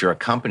 Well, if you're a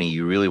company,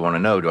 you really want to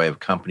know, do I have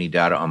company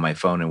data on my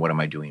phone and what am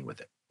I doing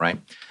with it, right?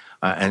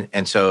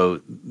 And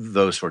so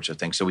those sorts of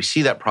things. So we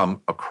see that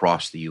problem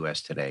across the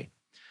U.S. today.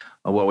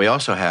 What we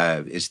also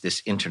have is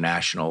this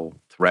international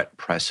threat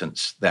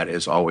presence that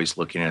is always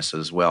looking at us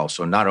as well.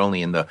 So not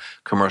only in the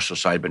commercial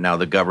side, but now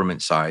the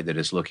government side that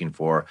is looking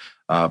for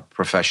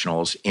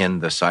professionals in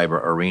the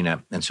cyber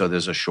arena. And so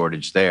there's a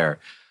shortage there.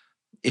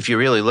 If you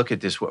really look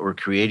at this, what we're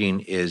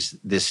creating is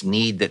this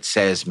need that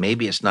says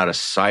maybe it's not a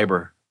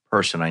cyber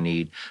person I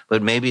need,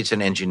 but maybe it's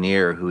an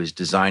engineer who is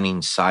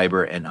designing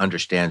cyber and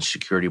understands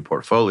security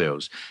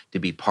portfolios to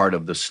be part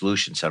of the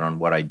solution set on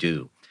what I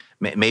do.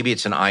 Maybe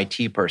it's an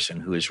IT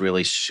person who is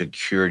really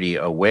security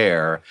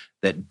aware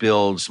that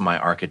builds my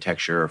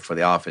architecture for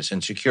the office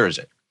and secures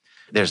it.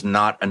 There's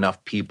not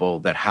enough people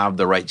that have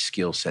the right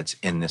skill sets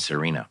in this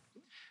arena.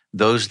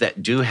 Those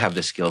that do have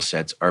the skill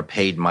sets are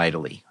paid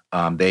mightily.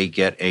 They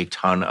get a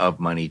ton of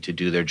money to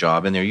do their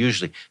job, and they're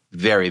usually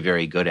very,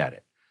 very good at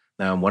it.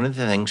 Now, one of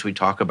the things we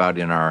talk about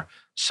in our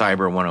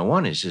Cyber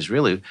 101 is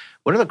really,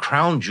 what are the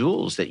crown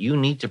jewels that you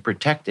need to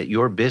protect at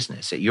your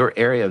business, at your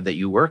area that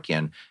you work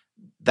in?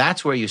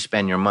 That's where you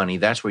spend your money.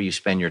 That's where you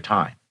spend your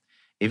time.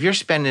 If you're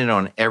spending it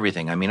on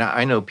everything, I mean,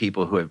 I know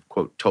people who have,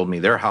 quote, told me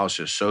their house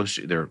is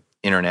their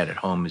internet at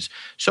home is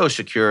so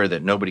secure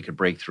that nobody could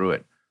break through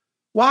it.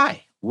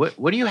 Why?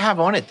 What do you have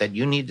on it that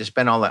you need to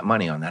spend all that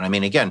money on that? I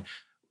mean, again,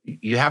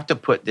 you have to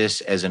put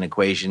this as an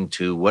equation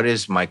to what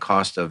is my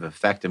cost of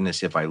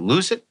effectiveness if I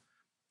lose it?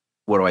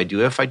 What do I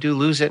do if I do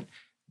lose it?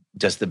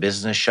 Does the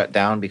business shut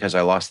down because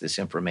I lost this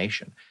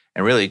information?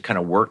 And really kind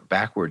of work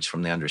backwards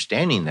from the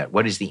understanding that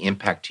what is the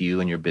impact to you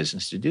and your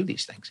business to do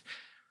these things?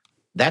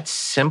 That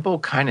simple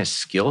kind of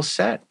skill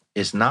set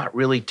is not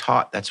really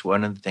taught. That's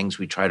one of the things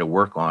we try to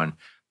work on.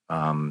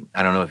 I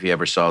don't know if you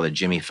ever saw the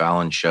Jimmy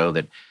Fallon show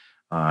that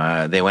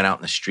they went out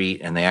in the street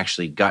and they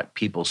actually got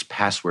people's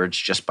passwords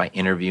just by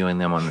interviewing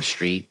them on the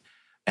street.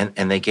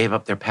 And they gave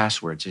up their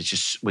passwords.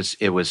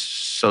 It was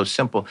so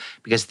simple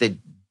because they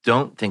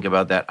don't think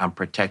about that. I'm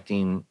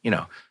protecting,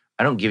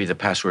 I don't give you the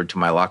password to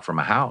my lock for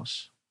my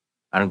house.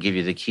 I don't give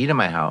you the key to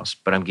my house,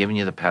 but I'm giving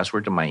you the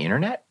password to my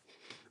internet,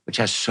 which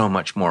has so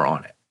much more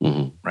on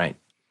it, right?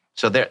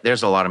 So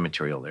there's a lot of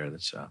material there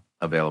that's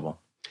available.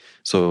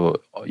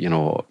 So,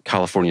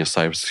 California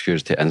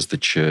Cybersecurity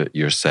Institute,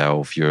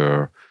 yourself,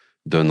 you're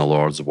doing the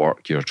Lord's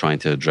work. You're trying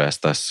to address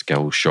this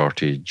skill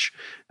shortage.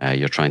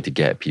 You're trying to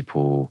get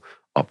people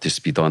up to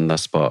speed on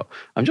this. But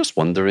I'm just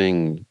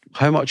wondering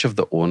how much of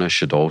the onus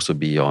should also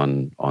be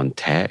on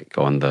tech,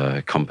 on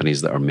the companies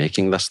that are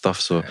making this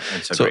stuff. So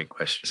that's a great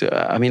question. So,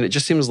 I mean, it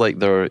just seems like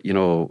they're,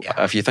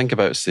 if you think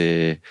about,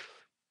 say,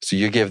 so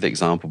you gave the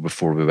example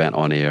before we went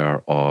on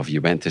air of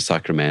you went to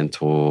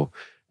Sacramento,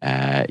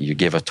 you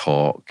gave a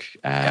talk,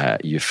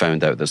 you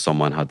found out that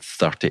someone had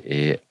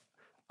 38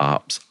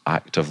 apps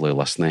actively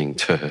listening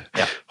to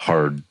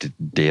her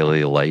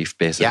daily life,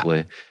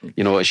 basically.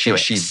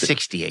 She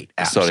 68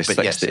 apps. Sorry,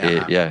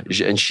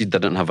 68, and she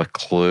didn't have a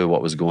clue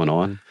what was going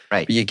on.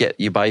 Right. But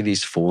you buy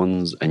these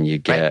phones and you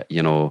get,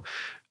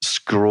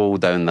 scroll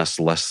down this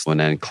list and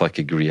then click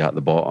agree at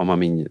the bottom. I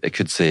mean, it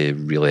could say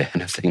really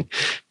anything.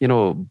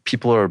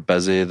 People are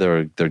busy,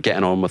 they're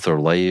getting on with their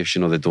lives,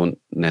 they don't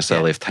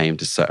necessarily have time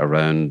to sit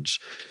around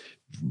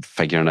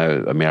figuring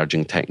out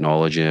emerging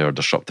technology or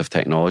disruptive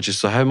technology.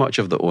 So how much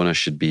of the onus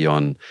should be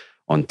on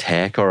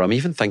tech? Or I'm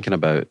even thinking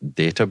about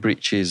data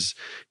breaches.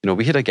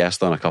 We had a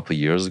guest on a couple of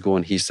years ago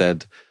and he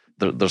said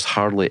there's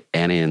hardly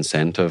any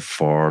incentive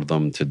for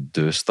them to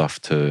do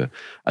stuff to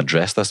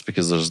address this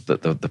because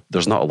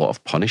there's not a lot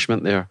of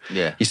punishment there.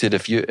 Yeah. He said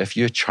if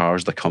you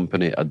charge the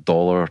company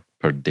 $1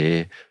 per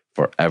day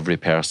for every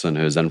person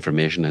whose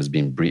information has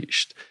been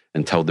breached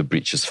until the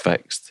breach is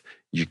fixed,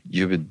 you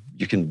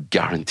can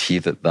guarantee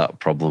that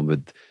problem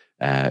would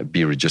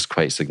be reduced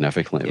quite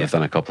significantly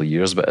within a couple of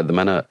years. But at the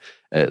minute,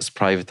 it's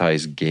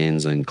privatized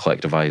gains and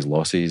collectivized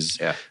losses.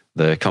 Yeah.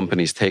 The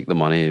companies take the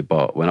money,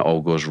 but when it all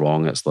goes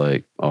wrong, it's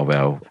like, oh,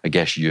 well, I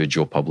guess you,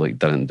 Joe Public,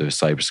 didn't do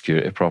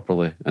cybersecurity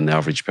properly. And the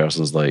average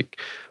person's like,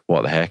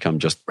 what the heck? I'm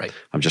just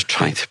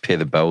trying to pay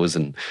the bills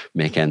and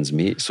make ends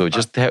meet. So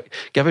just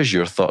give us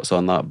your thoughts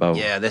on that, Bill.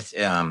 Yeah, that's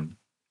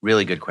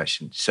really good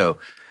question. So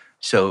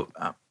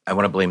I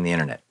want to blame the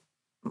internet.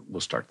 We'll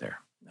start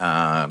there.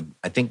 I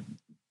think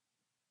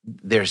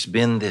there's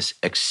been this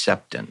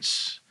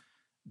acceptance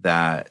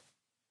that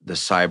the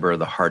cyber,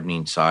 the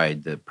hardening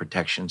side, the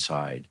protection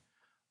side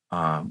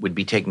would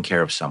be taken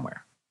care of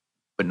somewhere,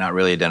 but not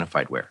really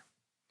identified where.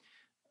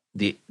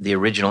 The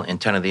original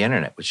intent of the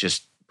internet was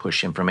just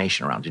push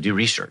information around, to do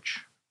research,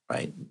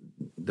 right?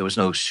 there was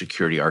no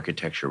security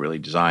architecture really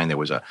designed. There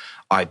was a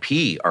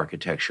IP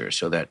architecture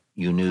so that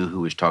you knew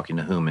who was talking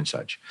to whom and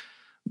such.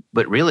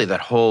 But really,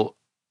 that whole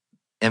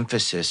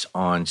emphasis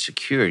on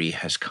security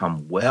has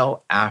come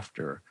well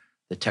after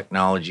the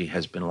technology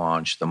has been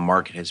launched, the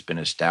market has been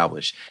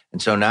established.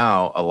 And so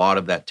now a lot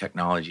of that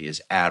technology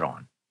is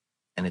add-on,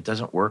 and it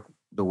doesn't work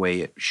the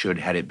way it should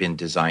had it been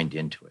designed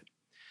into it.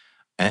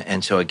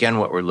 And so again,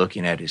 what we're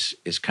looking at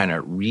is kind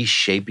of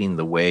reshaping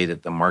the way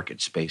that the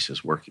market space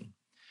is working.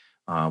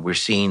 We're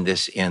seeing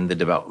this in the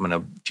development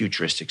of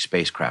futuristic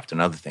spacecraft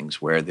and other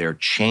things where they're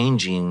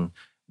changing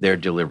their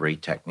delivery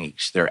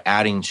techniques. They're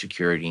adding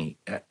security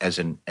as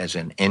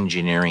an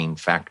engineering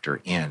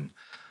factor in.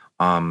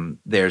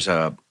 There's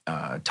a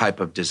type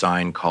of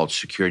design called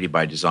security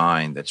by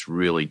design that's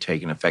really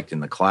taken effect in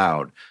the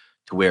cloud,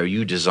 to where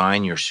you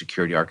design your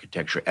security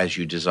architecture as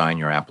you design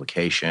your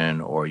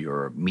application or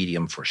your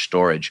medium for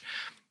storage,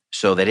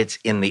 so that it's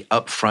in the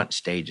upfront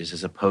stages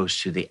as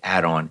opposed to the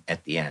add-on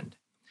at the end.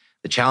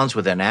 The challenge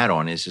with an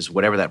add-on is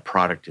whatever that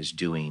product is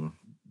doing,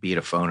 be it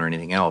a phone or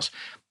anything else,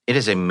 it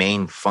is a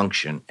main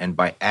function. And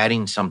by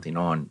adding something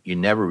on, you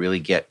never really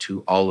get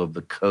to all of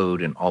the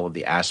code and all of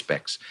the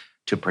aspects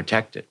to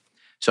protect it.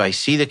 So I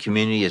see the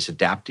community is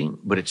adapting,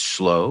 but it's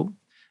slow.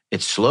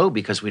 It's slow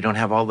because we don't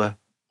have all the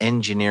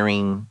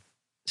engineering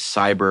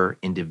cyber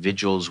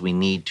individuals we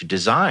need to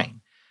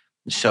design.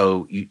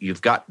 So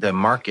you've got the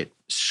market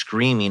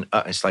screaming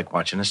up. It's like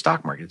watching a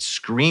stock market. It's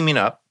screaming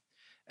up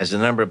as the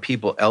number of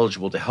people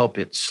eligible to help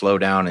it slow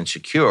down and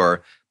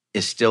secure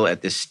is still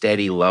at this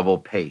steady level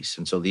pace.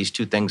 And so these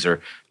two things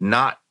are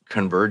not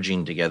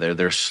converging together.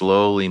 They're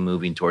slowly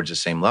moving towards the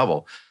same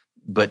level.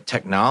 But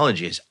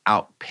technology is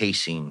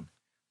outpacing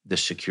the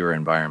secure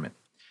environment.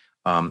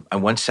 I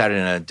once sat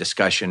in a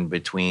discussion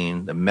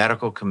between the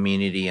medical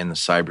community and the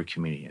cyber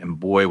community, and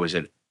boy, was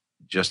it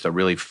just a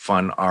really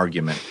fun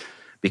argument,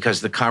 because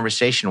the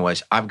conversation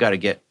was, I've got to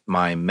get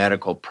my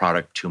medical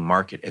product to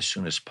market as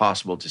soon as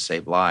possible to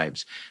save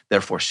lives.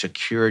 Therefore,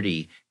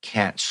 security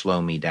can't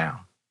slow me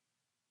down.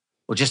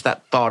 Well, just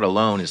that thought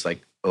alone is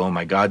like, oh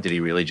my God, did he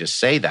really just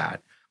say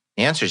that?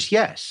 The answer is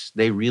yes.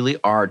 They really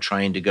are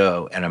trying to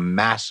go at a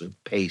massive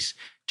pace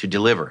to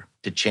deliver,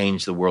 to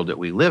change the world that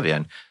we live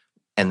in.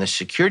 And the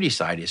security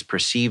side is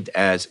perceived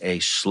as a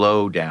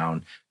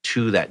slowdown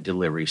to that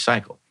delivery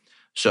cycle.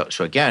 So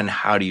again,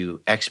 how do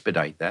you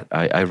expedite that?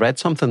 I read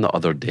something the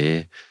other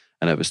day,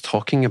 and it was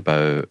talking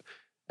about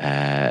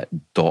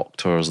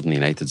doctors in the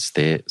United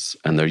States.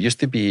 And there used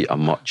to be a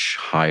much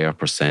higher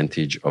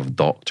percentage of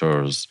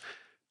doctors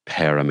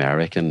per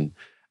American.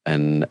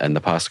 And in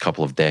the past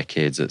couple of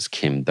decades, it's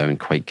came down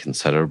quite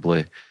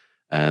considerably.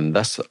 And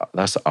this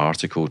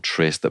article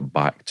traced it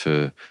back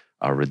to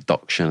a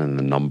reduction in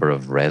the number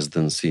of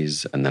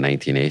residencies in the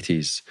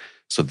 1980s.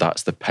 So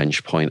that's the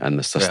pinch point in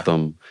the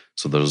system. Yeah.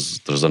 So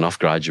there's enough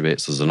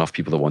graduates, there's enough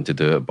people that want to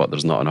do it, but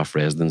there's not enough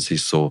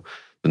residencies. So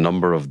the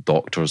number of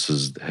doctors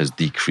has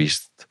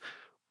decreased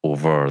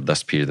over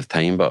this period of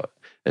time. But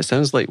it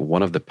sounds like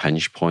one of the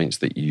pinch points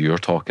that you're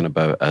talking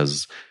about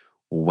is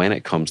when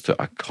it comes to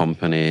a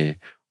company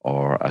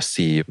or a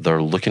CEO,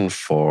 they're looking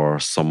for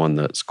someone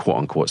that's quote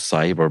unquote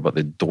cyber, but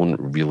they don't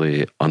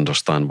really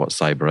understand what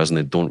cyber is, and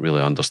they don't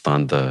really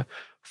understand the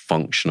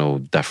functional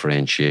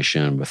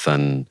differentiation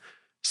within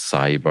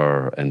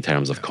cyber in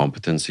terms of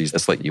competencies.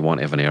 It's like you want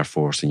to have an Air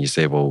Force and you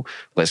say, well,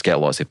 let's get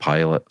lots of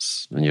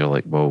pilots. And you're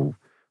like, well,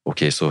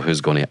 okay, so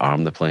who's going to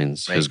arm the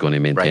planes? Right. Who's going to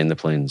maintain the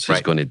planes?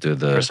 Who's going to do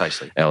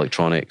the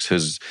electronics?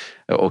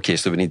 Okay,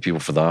 so we need people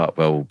for that.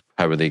 Well,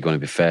 how are they going to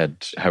be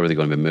fed? How are they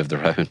going to be moved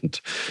around?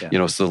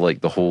 Yeah. So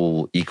like the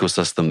whole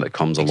ecosystem that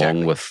comes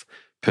along with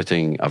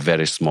putting a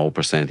very small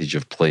percentage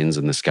of planes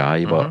in the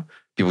sky, but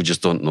people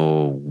just don't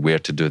know where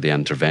to do the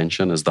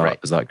intervention. Is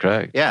that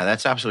correct? Yeah,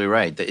 that's absolutely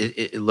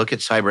right. Look at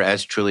cyber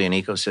as truly an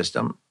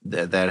ecosystem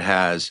that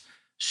has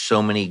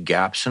so many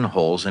gaps and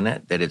holes in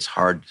it that it's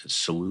hard to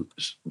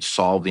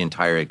solve the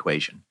entire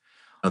equation.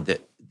 The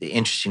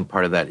interesting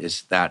part of that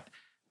is that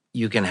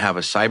you can have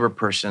a cyber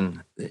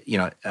person,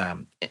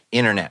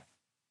 internet,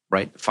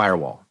 right?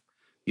 Firewall.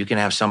 You can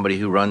have somebody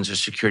who runs a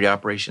security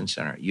operations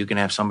center. You can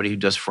have somebody who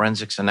does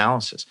forensics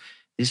analysis.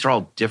 These are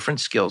all different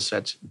skill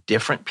sets,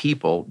 different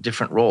people,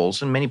 different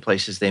roles. In many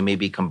places, they may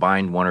be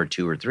combined 1 or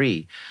 2 or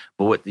 3.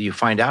 But what you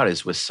find out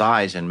is with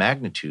size and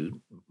magnitude,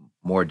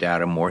 more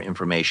data, more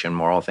information,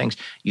 more all things,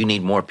 you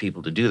need more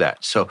people to do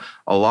that. So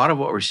a lot of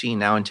what we're seeing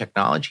now in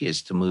technology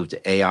is to move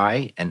to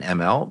AI and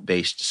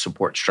ML-based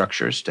support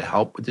structures to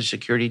help with the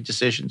security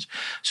decisions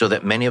so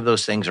that many of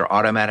those things are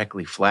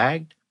automatically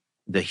flagged.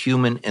 The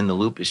human in the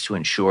loop is to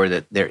ensure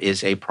that there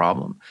is a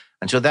problem.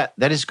 And so that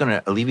is going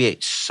to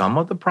alleviate some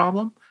of the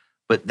problem.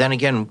 But then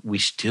again, we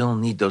still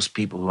need those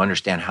people who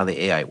understand how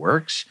the AI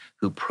works,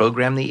 who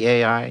program the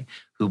AI,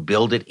 who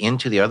build it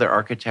into the other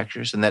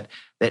architectures, and that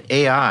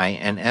AI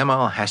and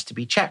ML has to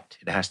be checked.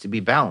 It has to be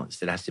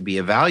balanced. It has to be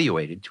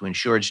evaluated to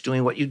ensure it's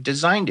doing what you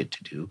designed it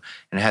to do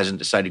and it hasn't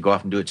decided to go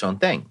off and do its own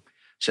thing.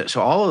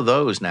 So all of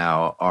those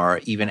now are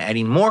even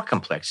adding more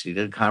complexity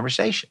to the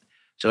conversation.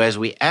 So as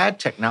we add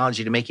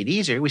technology to make it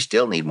easier, we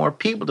still need more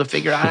people to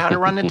figure out how to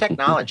run the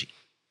technology.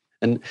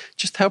 And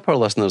just help our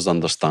listeners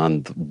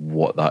understand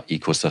what that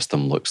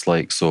ecosystem looks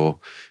like. So,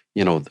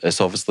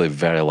 it's obviously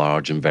very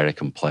large and very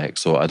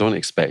complex. So I don't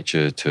expect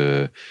you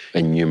to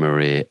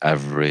enumerate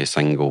every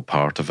single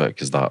part of it,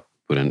 because that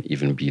wouldn't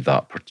even be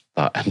that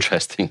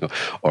interesting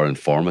or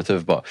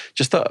informative, but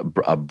just at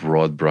a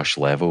broad brush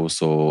level.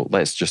 So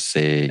let's just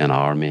say an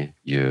army,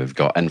 you've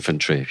got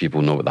infantry.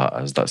 People know what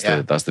that is. That's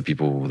the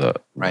people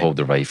that hold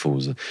the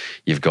rifles.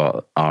 You've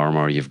got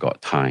armor, you've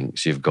got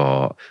tanks, you've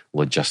got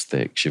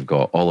logistics, you've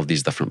got all of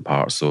these different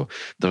parts. So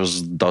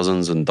there's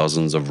dozens and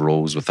dozens of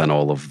roles within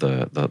all of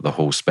the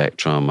whole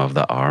spectrum of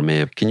the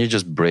army. Can you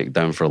just break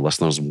down for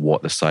listeners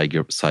what the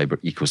cyber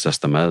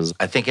ecosystem is?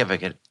 I think if I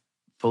could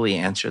fully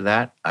answer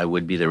that, I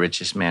would be the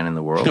richest man in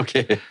the world.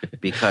 Okay.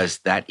 Because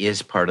that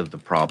is part of the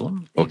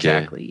problem. Okay.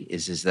 Exactly.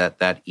 Is that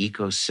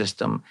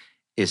ecosystem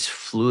is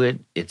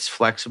fluid, it's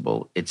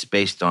flexible, it's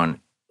based on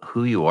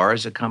who you are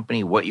as a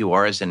company, what you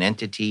are as an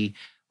entity,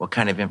 what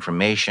kind of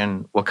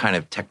information, what kind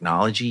of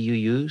technology you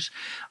use.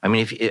 I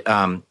mean,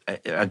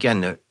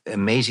 again, the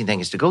amazing thing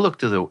is to go look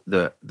to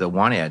the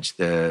one edge,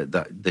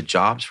 the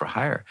jobs for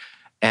hire.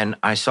 And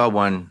I saw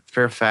one,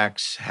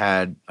 Fairfax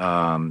had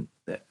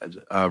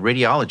a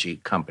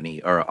radiology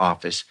company or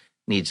office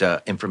needs an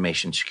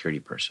information security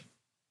person.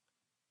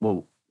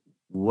 Well,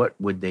 what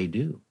would they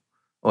do?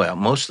 Well,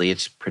 mostly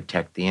it's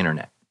protect the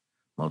internet.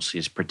 Mostly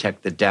it's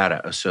protect the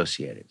data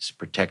associated. It's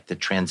protect the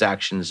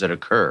transactions that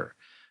occur.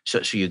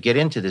 So you get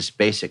into this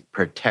basic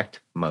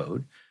protect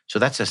mode. So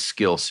that's a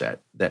skill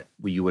set that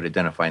you would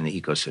identify in the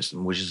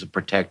ecosystem, which is a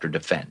protect or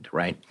defend,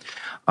 right?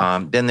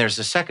 Then there's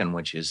the second,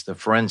 which is the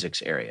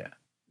forensics area.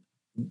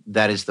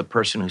 That is the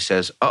person who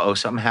says,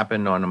 something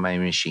happened on my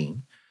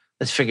machine.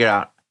 Let's figure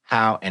out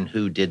how and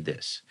who did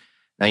this.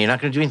 Now, you're not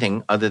going to do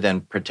anything other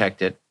than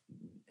protect it,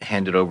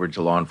 hand it over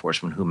to law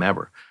enforcement,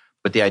 whomever.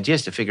 But the idea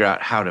is to figure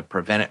out how to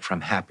prevent it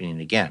from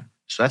happening again.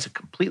 So that's a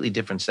completely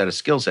different set of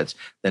skill sets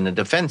than the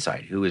defense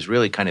side, who is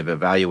really kind of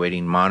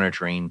evaluating,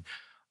 monitoring,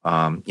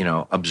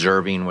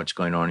 observing what's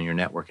going on in your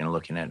network and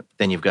looking at it.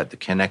 Then you've got the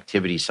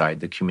connectivity side,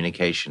 the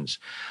communications.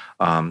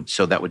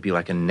 So that would be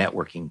like a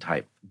networking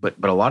type. But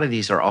a lot of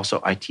these are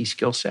also IT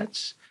skill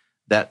sets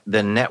that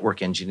the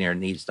network engineer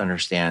needs to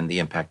understand the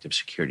impact of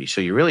security.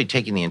 So you're really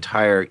taking the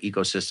entire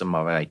ecosystem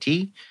of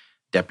IT,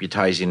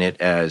 deputizing it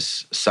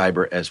as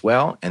cyber as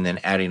well, and then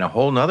adding a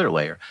whole nother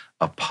layer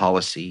of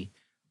policy,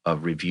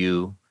 of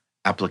review,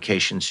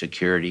 application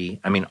security.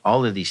 I mean,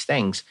 all of these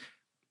things.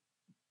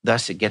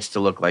 Thus, it gets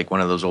to look like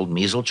one of those old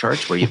measles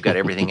charts where you've got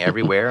everything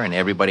everywhere and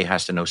everybody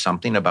has to know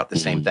something about the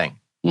same thing,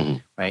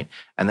 right?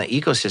 And the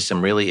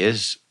ecosystem really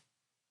is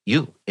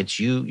you. It's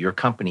you, your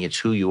company. It's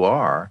who you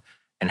are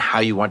and how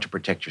you want to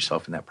protect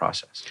yourself in that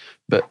process.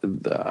 But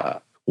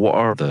what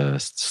are the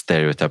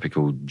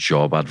stereotypical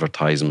job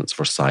advertisements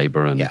for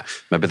cyber? And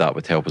maybe that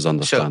would help us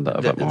understand that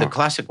a bit more. The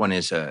classic one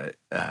is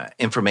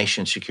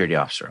Information Security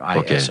Officer,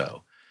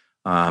 ISO.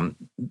 Okay.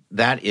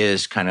 That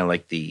is kind of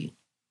like the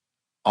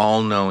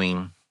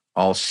all-knowing,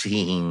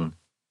 all-seeing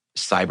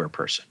cyber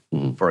person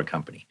for a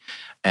company.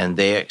 And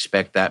they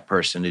expect that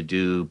person to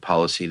do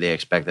policy. They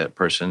expect that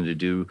person to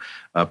do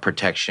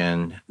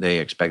protection. They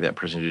expect that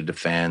person to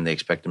defend. They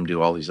expect them to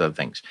do all these other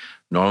things.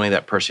 Normally,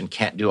 that person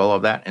can't do all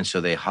of that. And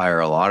so they hire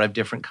a lot of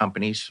different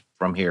companies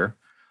from here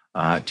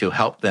to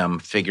help them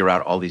figure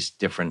out all these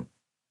different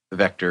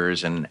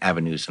vectors and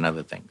avenues and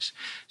other things.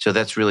 So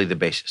that's really the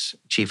basis,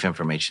 Chief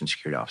Information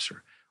Security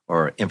Officer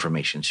or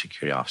Information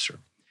Security Officer.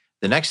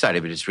 The next side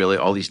of it is really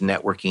all these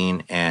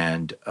networking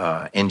and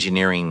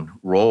engineering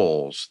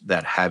roles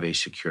that have a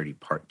security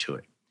part to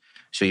it.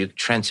 So you're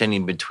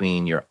transcending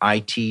between your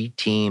IT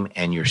team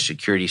and your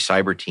security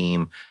cyber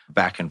team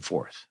back and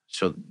forth.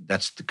 So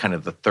that's kind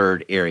of the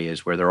third area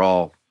is where they're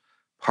all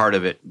part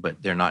of it,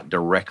 but they're not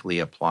directly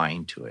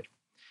applying to it.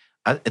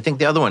 I think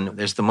the other one,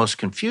 there's the most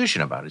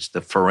confusion about is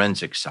the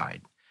forensic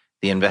side,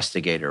 the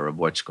investigator of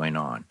what's going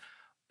on.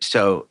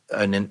 So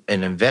an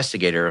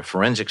investigator, a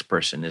forensics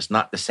person, is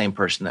not the same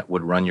person that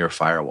would run your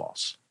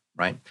firewalls,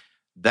 right?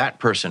 That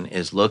person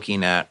is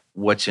looking at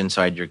what's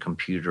inside your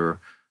computer,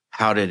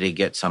 how did it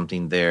get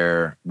something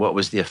there, what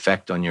was the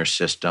effect on your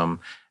system,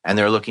 and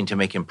they're looking to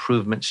make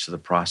improvements to the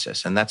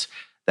process. And that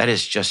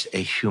is just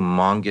a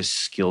humongous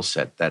skill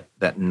set,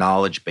 that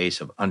knowledge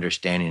base of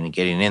understanding and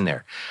getting in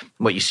there.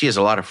 What you see is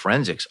a lot of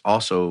forensics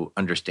also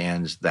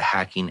understands the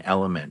hacking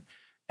element,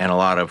 and a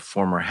lot of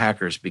former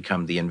hackers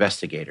become the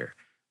investigator.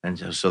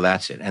 And so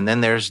that's it. And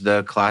then there's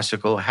the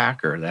classical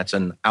hacker. That's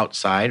an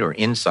outside or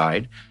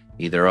inside,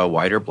 either a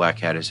white or black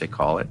hat, as they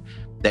call it,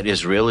 that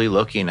is really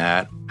looking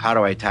at how do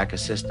I attack a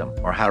system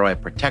or how do I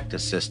protect a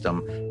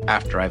system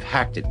after I've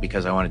hacked it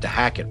because I wanted to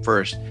hack it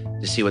first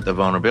to see what the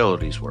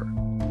vulnerabilities were.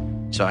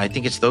 So I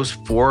think it's those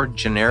four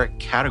generic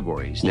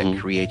categories that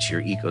creates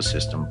your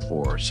ecosystem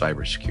for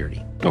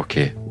cybersecurity.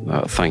 Okay,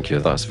 thank you.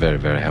 That's very,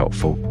 very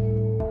helpful.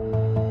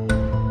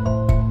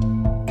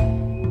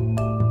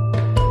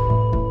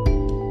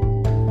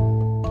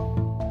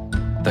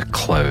 The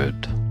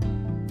cloud.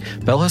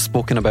 Bill has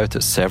spoken about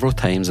it several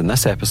times in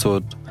this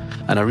episode,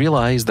 and I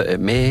realise that it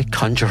may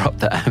conjure up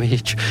the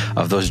image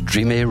of those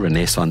dreamy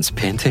Renaissance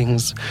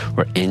paintings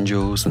where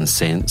angels and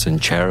saints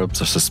and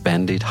cherubs are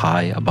suspended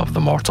high above the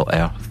mortal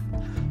earth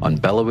on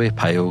billowy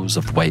piles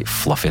of white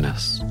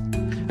fluffiness.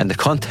 In the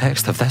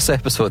context of this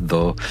episode,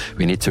 though,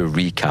 we need to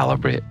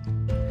recalibrate.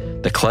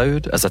 The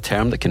cloud is a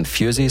term that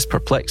confuses,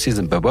 perplexes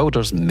and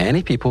bewilders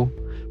many people,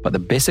 but the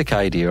basic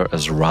idea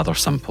is rather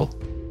simple.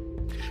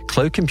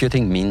 Cloud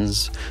computing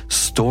means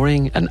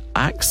storing and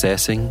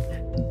accessing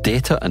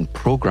data and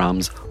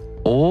programs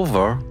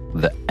over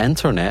the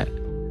internet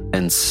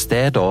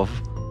instead of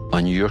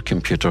on your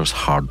computer's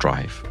hard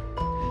drive.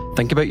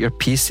 Think about your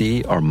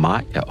PC or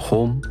Mac at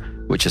home,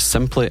 which is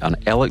simply an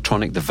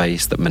electronic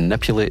device that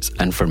manipulates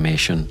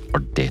information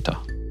or data.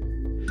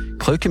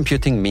 Cloud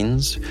computing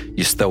means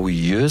you still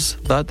use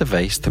that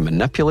device to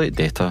manipulate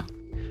data,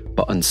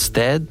 but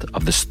instead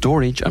of the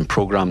storage and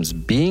programs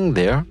being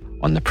there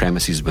on the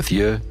premises with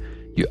you,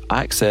 you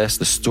access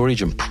the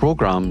storage and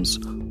programs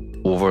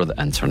over the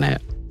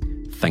internet.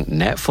 Think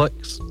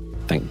Netflix,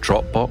 think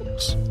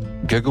Dropbox,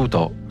 Google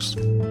Docs,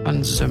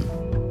 and Zoom.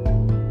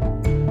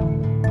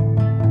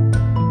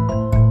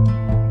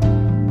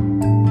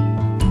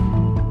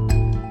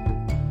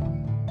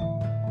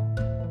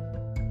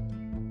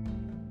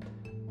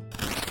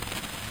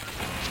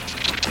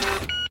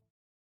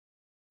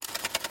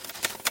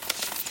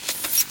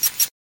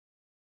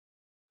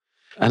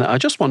 And I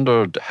just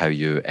wondered how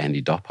you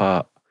ended up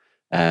at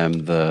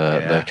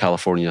the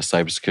California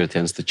Cybersecurity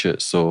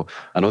Institute. So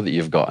I know that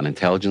you've got an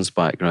intelligence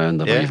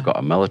background. I know you've got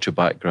a military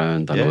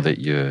background. I know that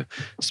you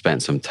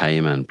spent some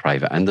time in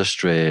private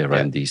industry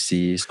around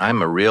DC.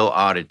 I'm a real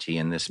oddity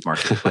in this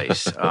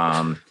marketplace.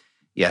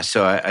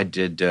 So I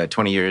did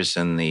 20 years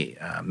in the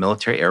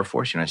military Air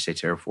Force, United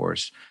States Air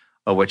Force,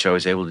 of which I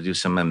was able to do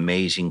some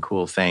amazing,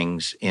 cool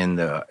things in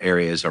the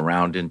areas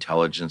around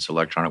intelligence,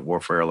 electronic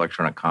warfare,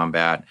 electronic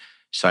combat,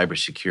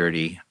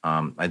 cybersecurity.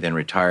 I then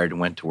retired and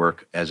went to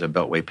work as a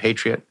Beltway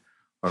Patriot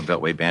or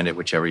Beltway Bandit,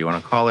 whichever you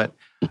want to call it.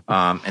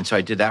 And so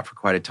I did that for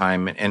quite a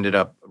time and ended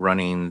up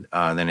running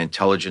an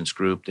intelligence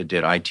group that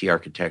did IT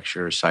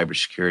architecture,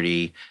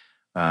 cybersecurity.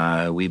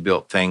 We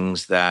built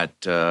things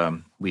that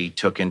we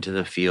took into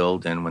the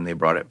field, and when they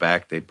brought it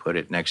back, they put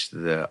it next to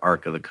the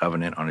Ark of the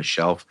Covenant on a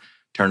shelf,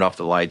 turned off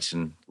the lights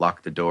and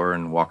locked the door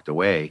and walked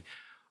away.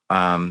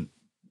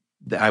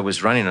 I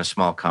was running a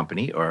small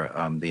company, or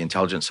the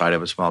intelligence side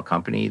of a small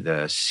company.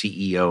 The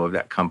CEO of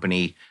that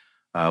company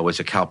was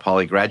a Cal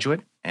Poly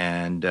graduate,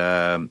 and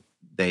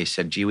they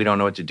said, "Gee, we don't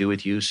know what to do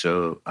with you,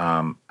 so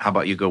how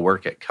about you go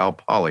work at Cal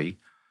Poly?"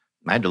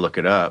 I had to look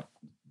it up.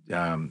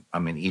 I'm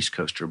an East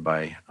Coaster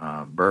by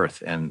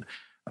birth, and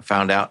I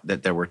found out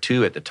that there were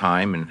two at the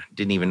time, and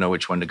didn't even know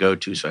which one to go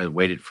to. So I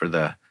waited for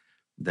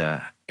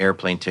the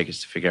airplane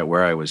tickets to figure out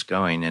where I was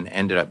going, and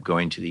ended up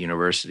going to the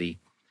university.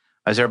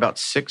 I was there about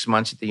 6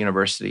 months at the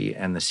university,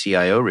 and the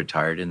CIO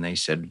retired, and they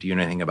said, "Do you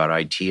know anything about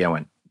IT?" I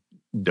went,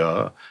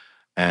 "Duh."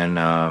 And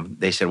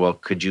they said, "Well,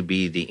 could you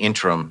be the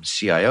interim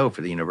CIO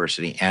for the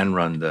university and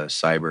run the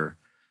Cyber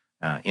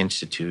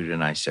Institute?"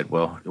 And I said,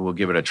 "Well, we'll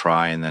give it a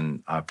try." And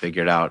then I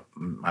figured out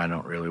I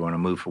don't really want to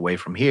move away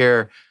from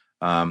here.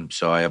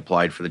 So I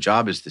applied for the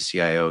job as the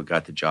CIO,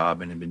 got the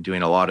job, and have been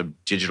doing a lot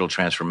of digital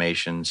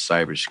transformation,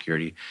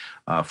 cybersecurity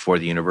for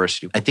the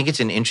university. I think it's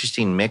an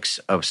interesting mix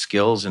of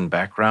skills and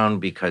background,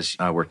 because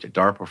I worked at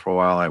DARPA for a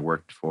while, I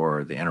worked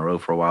for the NRO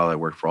for a while, I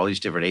worked for all these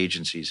different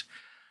agencies.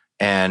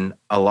 And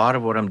a lot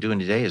of what I'm doing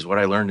today is what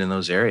I learned in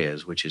those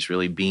areas, which is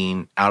really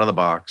being out of the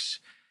box,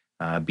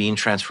 being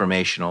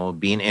transformational,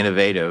 being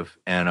innovative,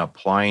 and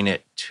applying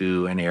it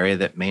to an area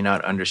that may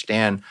not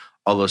understand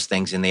all those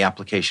things in the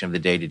application of the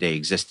day-to-day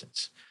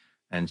existence.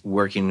 And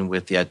working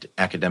with the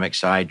academic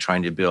side,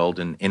 trying to build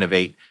and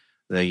innovate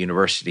the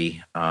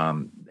university. I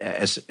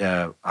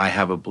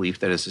have a belief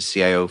that as a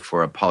CIO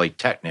for a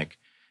polytechnic,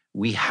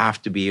 we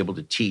have to be able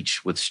to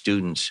teach with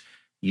students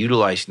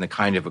utilizing the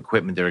kind of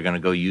equipment they're going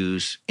to go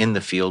use in the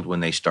field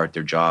when they start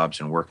their jobs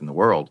and work in the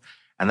world.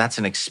 And that's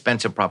an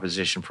expensive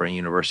proposition for a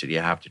university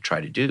to have to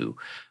try to do.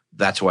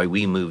 That's why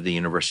we moved the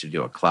university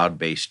to a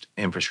cloud-based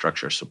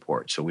infrastructure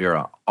support. So we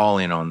are all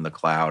in on the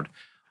cloud.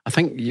 I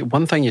think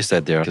one thing you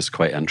said there is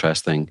quite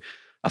interesting.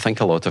 I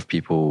think a lot of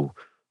people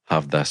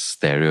have this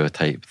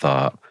stereotype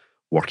that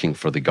working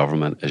for the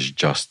government is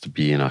just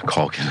being a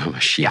cog in a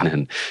machine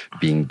and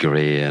being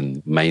grey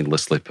and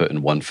mindlessly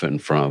putting one foot in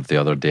front of the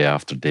other day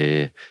after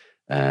day.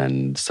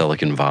 And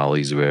Silicon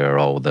Valley's where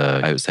all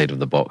the outside of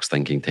the box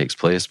thinking takes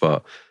place.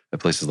 But at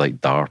places like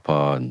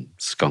DARPA and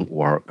Skunk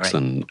Works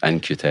and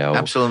In-Q-Tel.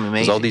 Absolutely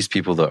amazing. There's all these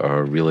people that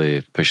are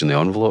really pushing the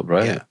envelope,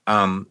 right?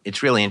 Yeah.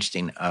 It's really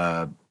interesting.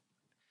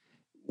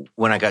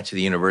 When I got to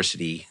the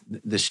university,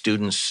 the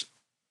students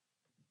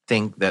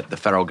think that the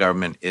federal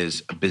government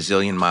is a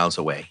bazillion miles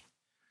away.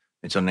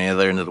 It's on the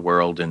other end of the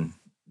world, and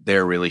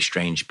they're really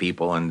strange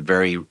people and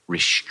very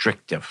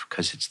restrictive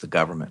because it's the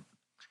government.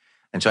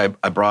 And so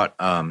I brought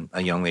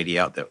a young lady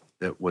out that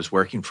was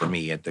working for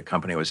me at the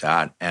company I was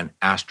at, and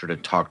asked her to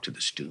talk to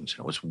the students. And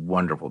it was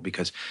wonderful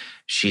because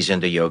she's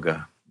into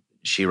yoga.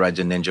 She rides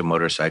a Ninja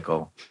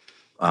motorcycle.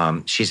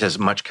 She's as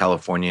much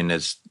Californian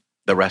as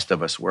the rest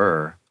of us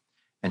were.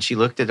 And she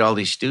looked at all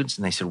these students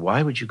and they said,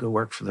 why would you go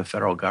work for the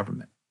federal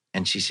government?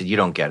 And she said, you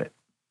don't get it.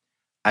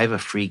 I have a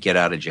free get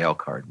out of jail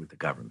card with the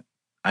government.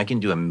 I can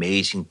do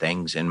amazing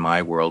things in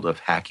my world of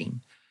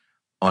hacking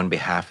on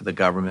behalf of the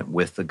government,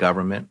 with the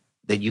government,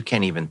 that you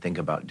can't even think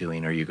about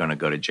doing or you're going to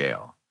go to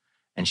jail.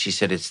 And she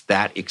said, it's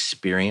that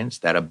experience,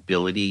 that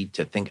ability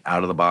to think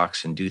out of the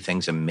box and do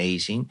things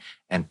amazing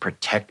and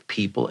protect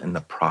people in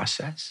the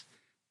process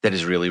that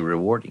is really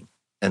rewarding.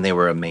 And they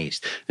were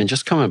amazed. And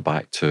just coming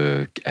back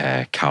to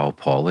Cal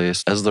Poly,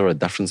 is there a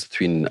difference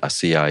between a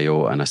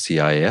CIO and a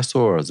CISO,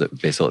 or is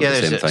it basically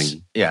the same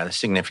thing? Yeah, a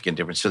significant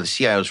difference. So the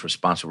CIO is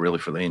responsible really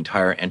for the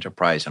entire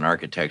enterprise and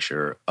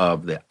architecture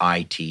of the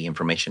IT,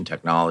 information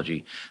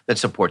technology, that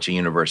supports a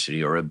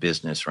university or a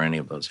business or any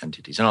of those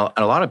entities. And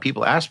a lot of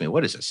people ask me,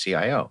 what is a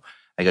CIO?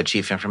 I go,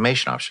 Chief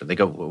Information Officer. They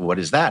go, what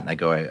is that? And I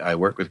go, I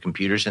work with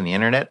computers and the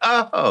internet.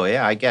 Oh,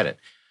 yeah, I get it.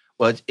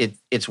 Well,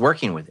 it's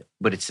working with it,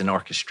 but it's an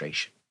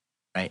orchestration.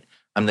 Right?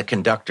 I'm the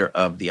conductor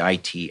of the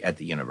IT at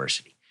the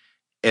university.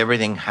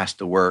 Everything has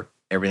to work.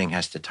 Everything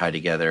has to tie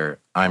together.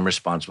 I'm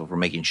responsible for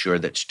making sure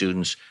that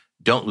students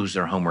don't lose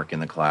their homework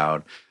in the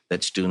cloud,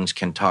 that students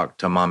can talk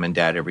to mom and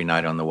dad every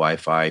night on the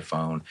Wi-Fi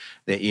phone,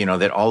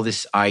 that all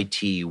this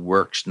IT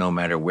works no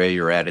matter where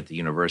you're at the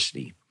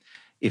university.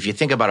 If you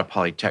think about a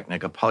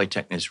polytechnic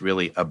is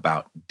really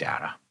about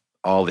data.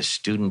 All the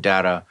student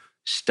data,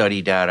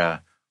 study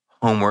data,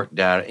 homework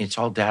data, it's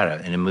all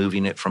data, and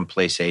moving it from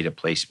place A to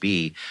place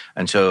B.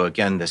 And so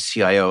again, the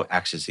CIO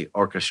acts as the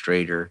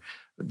orchestrator,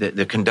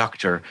 the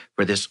conductor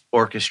for this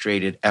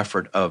orchestrated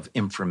effort of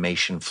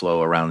information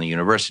flow around the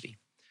university.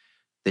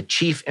 The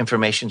Chief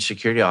Information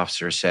Security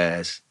Officer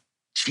says,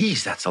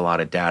 geez, that's a lot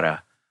of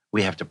data.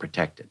 We have to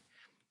protect it.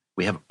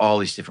 We have all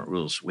these different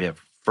rules. We have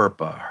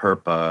FERPA,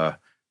 HERPA,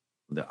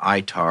 the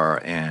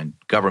ITAR and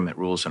government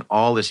rules and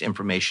all this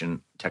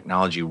information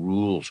technology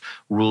rules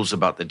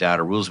about the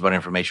data, rules about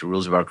information,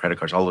 rules about credit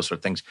cards, all those sort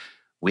of things.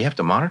 We have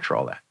to monitor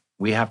all that.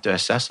 We have to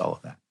assess all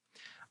of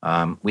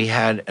that. We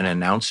had an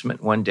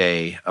announcement one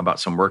day about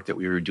some work that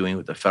we were doing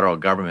with the federal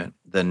government.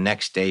 The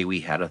next day,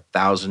 we had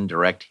 1,000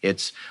 direct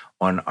hits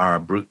on our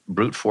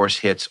brute force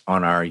hits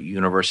on our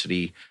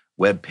university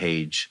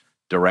webpage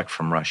direct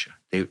from Russia.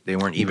 They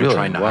weren't even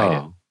trying to hide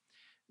it.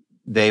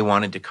 They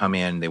wanted to come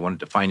in. They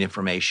wanted to find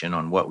information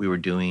on what we were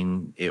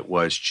doing. It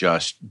was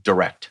just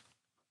direct,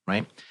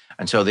 right?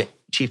 And so the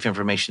Chief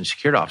Information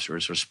Security Officer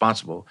is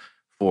responsible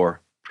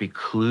for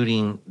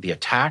precluding the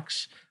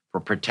attacks, for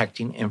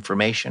protecting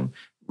information,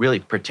 really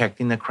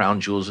protecting the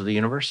crown jewels of the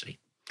university.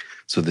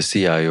 So the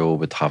CIO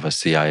would have a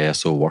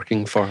CISO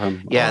working for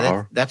him?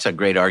 Yeah, that's a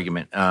great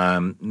argument.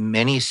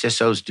 Many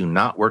CISOs do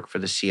not work for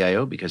the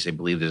CIO because they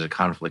believe there's a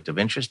conflict of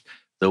interest.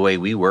 The way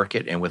we work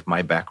it, and with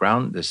my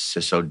background, the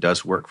CISO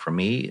does work for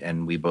me,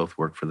 and we both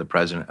work for the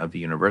president of the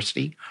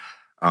university.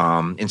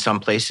 In some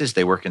places,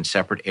 they work in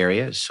separate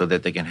areas so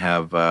that they can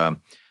have,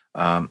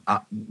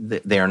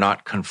 they are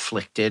not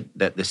conflicted,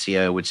 that the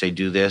CIO would say,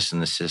 do this,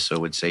 and the CISO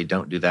would say,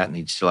 don't do that, and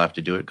he'd still have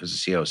to do it because the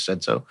CIO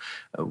said so.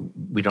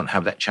 We don't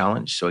have that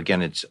challenge. So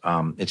again, it's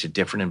a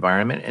different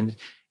environment, and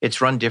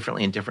it's run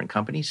differently in different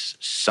companies.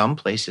 Some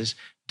places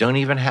don't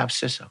even have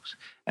CISOs.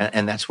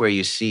 And that's where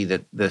you see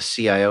that the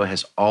CIO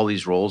has all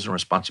these roles and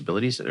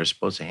responsibilities that they're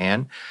supposed to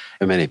hand.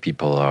 How many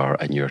people are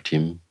in your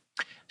team?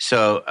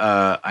 So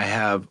I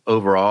have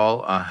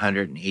overall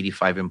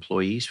 185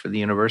 employees for the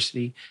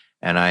university,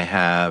 and I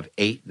have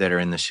 8 that are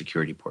in the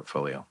security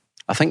portfolio.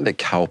 I think that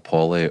Cal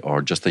Poly,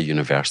 or just a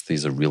university,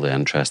 is a really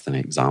interesting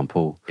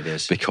example. It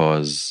is.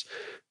 Because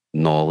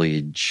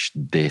knowledge,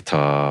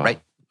 data,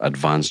 right,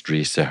 advanced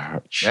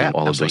research, yeah,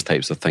 all of those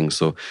types of things.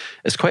 So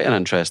it's quite an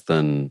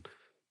interesting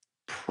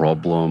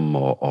problem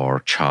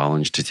or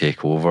challenge to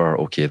take over.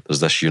 Okay,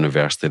 there's this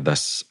university,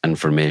 this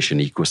information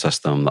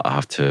ecosystem that I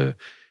have to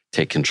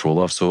take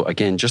control of. So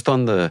again, just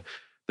on the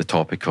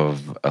topic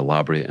of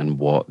elaborating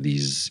what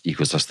these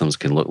ecosystems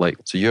can look like.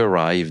 So you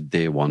arrived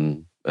day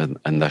one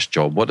in this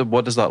job.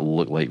 What does that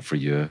look like for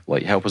you?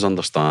 Like, help us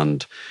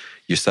understand.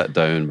 You sit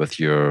down with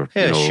your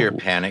sheer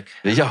panic.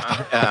 Yeah,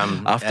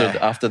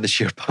 after the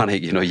sheer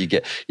panic, you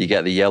get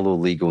the yellow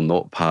legal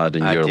notepad,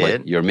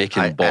 and you're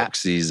making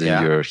boxes,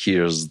 and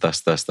here's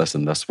this,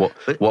 and this.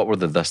 What were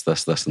the this,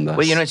 and this? Well,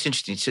 it's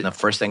interesting. The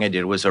first thing I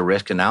did was a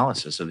risk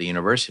analysis of the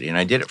university, and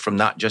I did it from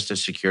not just a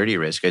security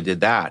risk. I did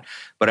that,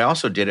 but I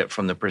also did it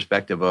from the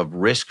perspective of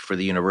risk for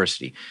the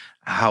university.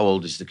 How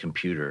old is the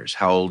computers?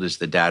 How old is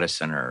the data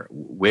center?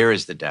 Where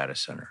is the data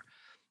center?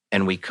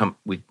 And we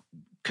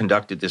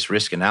conducted this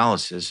risk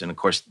analysis. And of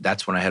course,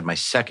 that's when I had my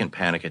second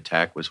panic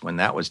attack, was when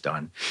that was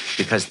done,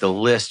 because the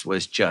list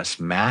was just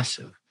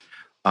massive.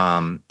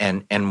 And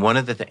one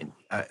of the things,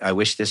 I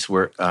wish this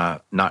were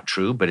not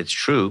true, but it's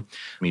true.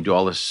 We do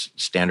all this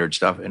standard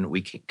stuff, and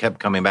we kept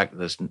coming back to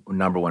this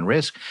number one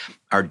risk.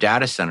 Our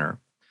data center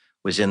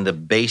was in the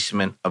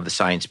basement of the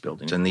science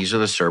building. And these are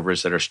the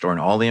servers that are storing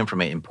all the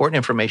important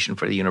information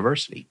for the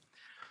university.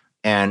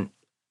 And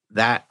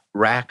that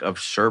rack of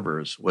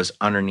servers was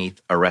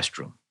underneath a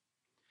restroom.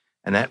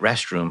 And that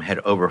restroom had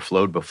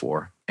overflowed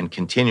before and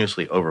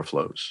continuously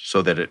overflows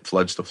so that it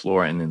floods the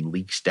floor and then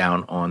leaks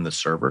down on the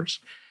servers.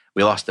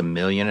 We lost $1.5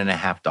 million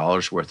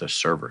worth of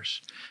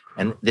servers.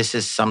 And this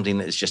is something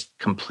that is just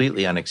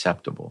completely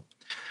unacceptable.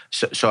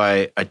 So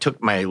I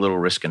took my little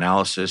risk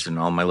analysis and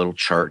all my little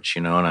charts,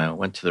 and I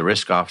went to the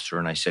risk officer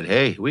and I said,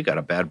 hey, we got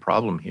a bad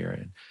problem here.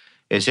 And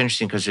it's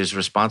interesting because his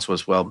response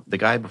was, well, the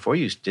guy before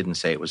you didn't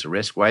say it was a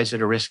risk. Why is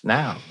it a risk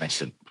now? And I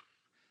said,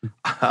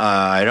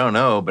 I don't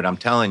know, but I'm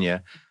telling you,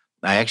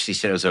 I actually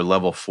said it was a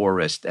level 4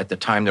 risk. At the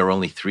time, there were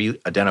only 3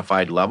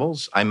 identified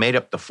levels. I made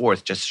up the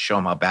 4th just to show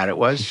him how bad it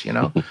was,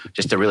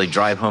 just to really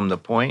drive home the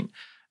point.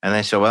 And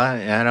they said, well,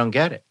 I don't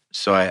get it.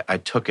 So I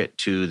took it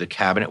to the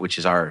cabinet, which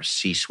is our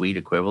C-suite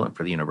equivalent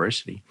for the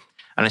university.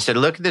 And I said,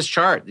 look at this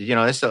chart. This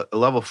is a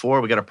level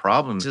 4. We got a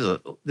problem.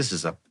 This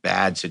is a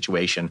bad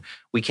situation.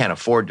 We can't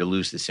afford to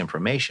lose this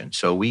information.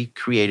 So we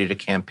created a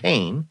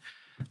campaign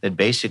that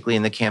basically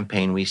in the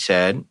campaign we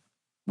said,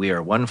 we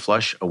are one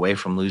flush away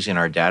from losing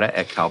our data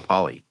at Cal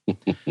Poly.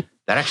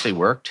 That actually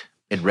worked.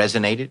 It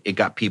resonated. It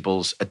got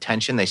people's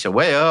attention. They said,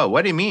 wait,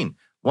 what do you mean?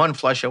 One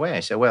flush away. I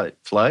said, well, it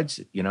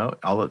floods,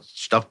 all the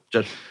stuff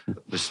just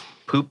was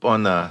poop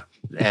on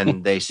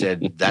and they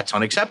said, that's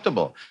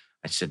unacceptable.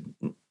 I said,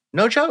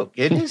 no joke.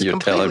 It is You're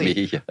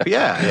completely. telling me.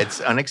 Yeah, it's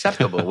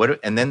unacceptable.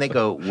 And then they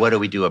go, what do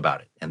we do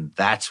about it? And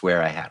that's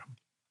where I had them.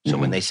 So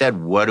when they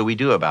said, what do we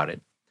do about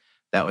it?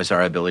 That was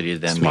our ability to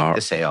then make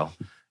the sale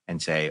and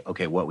say,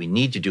 okay, what we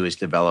need to do is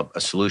develop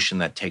a solution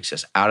that takes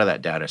us out of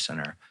that data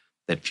center,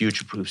 that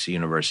future-proofs the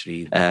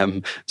university.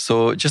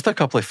 So just a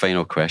couple of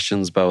final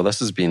questions, Bill. This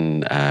has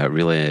been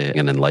really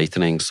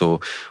enlightening.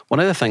 So one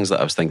of the things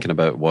that I was thinking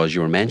about was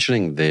you were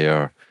mentioning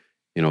there,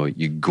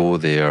 you go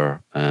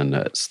there and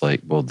it's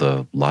like, well,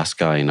 the last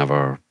guy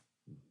never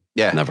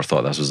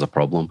thought this was a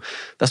problem.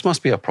 This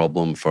must be a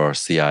problem for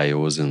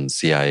CIOs and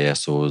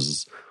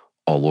CISOs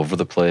all over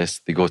the place.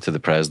 They go to the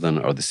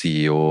president or the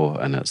CEO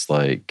and it's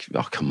like,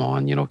 oh, come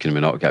on, can we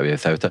not get away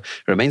without it?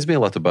 It reminds me a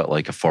little bit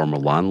like a former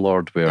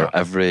landlord where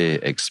every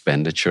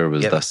expenditure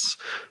was this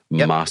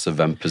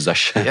massive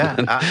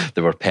imposition.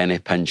 They were penny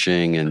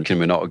pinching and can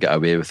we not get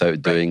away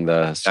without doing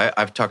this?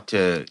 I've talked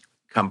to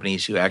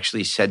companies who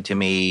actually said to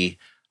me,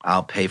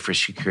 I'll pay for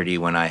security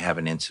when I have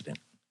an incident.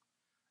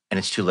 And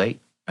it's too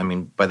late. I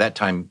mean, by that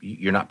time,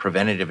 you're not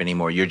preventative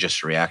anymore. You're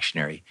just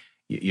reactionary.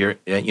 You're,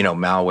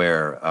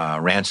 malware,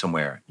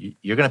 ransomware,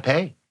 you're going to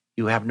pay.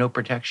 You have no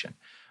protection.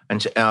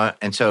 And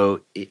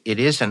so it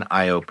is an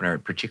eye-opener,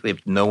 particularly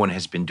if no one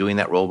has been doing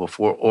that role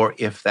before or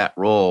if that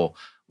role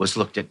was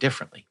looked at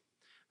differently.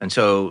 And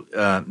so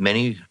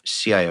many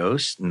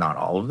CIOs, not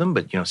all of them,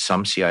 but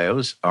some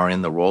CIOs are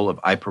in the role of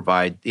I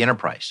provide the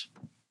enterprise.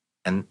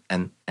 And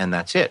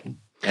that's it.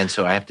 And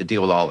so I have to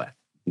deal with all that.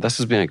 This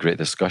has been a great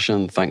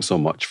discussion. Thanks so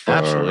much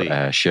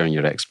for sharing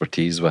your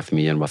expertise with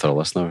me and with our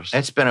listeners.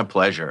 It's been a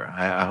pleasure.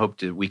 I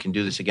hope we can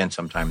do this again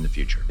sometime in the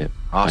future. Yep.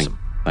 Awesome.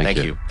 Thank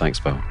you.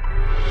 Thanks, Bill.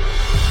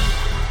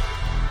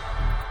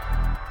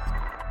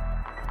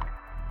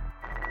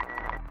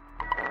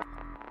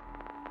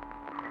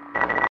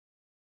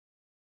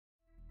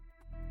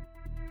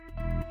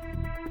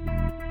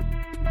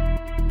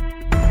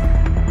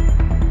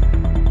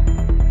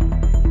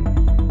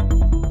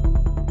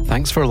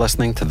 Thanks for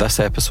listening to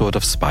this episode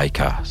of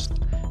Spycast.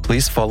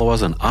 Please follow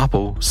us on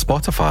Apple,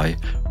 Spotify,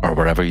 or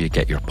wherever you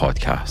get your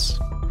podcasts.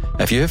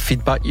 If you have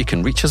feedback, you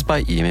can reach us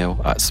by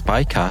email at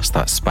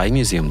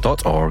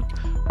spycast@spymuseum.org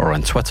or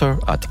on Twitter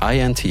at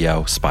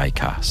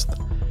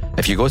INTL-Spycast.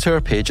 If you go to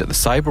our page at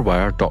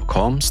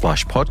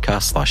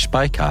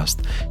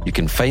thecyberwire.com/podcast/spycast, you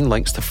can find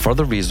links to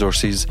further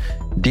resources,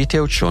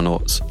 detailed show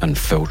notes, and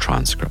full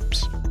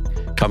transcripts.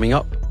 Coming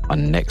up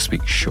on next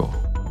week's show.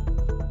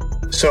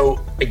 So,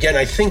 again,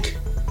 I think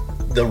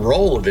the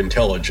role of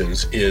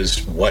intelligence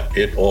is what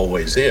it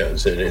always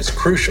is, and it's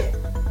crucial.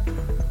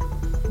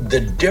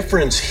 The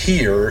difference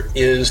here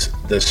is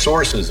the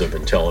sources of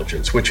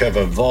intelligence, which have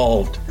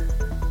evolved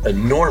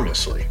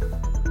enormously.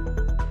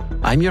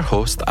 I'm your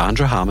host,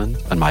 Andrew Hammond,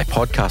 and my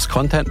podcast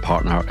content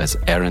partner is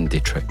Erin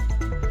Dietrich.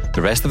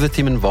 The rest of the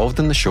team involved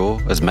in the show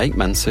is Mike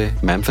Mincy,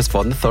 Memphis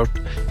Von III,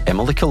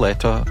 Emily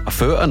Coletta,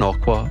 Afu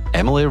Anokwa,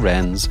 Emily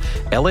Renz,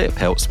 Elliot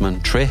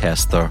Peltzman, Trey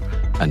Hester,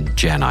 and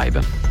Jen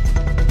Iben.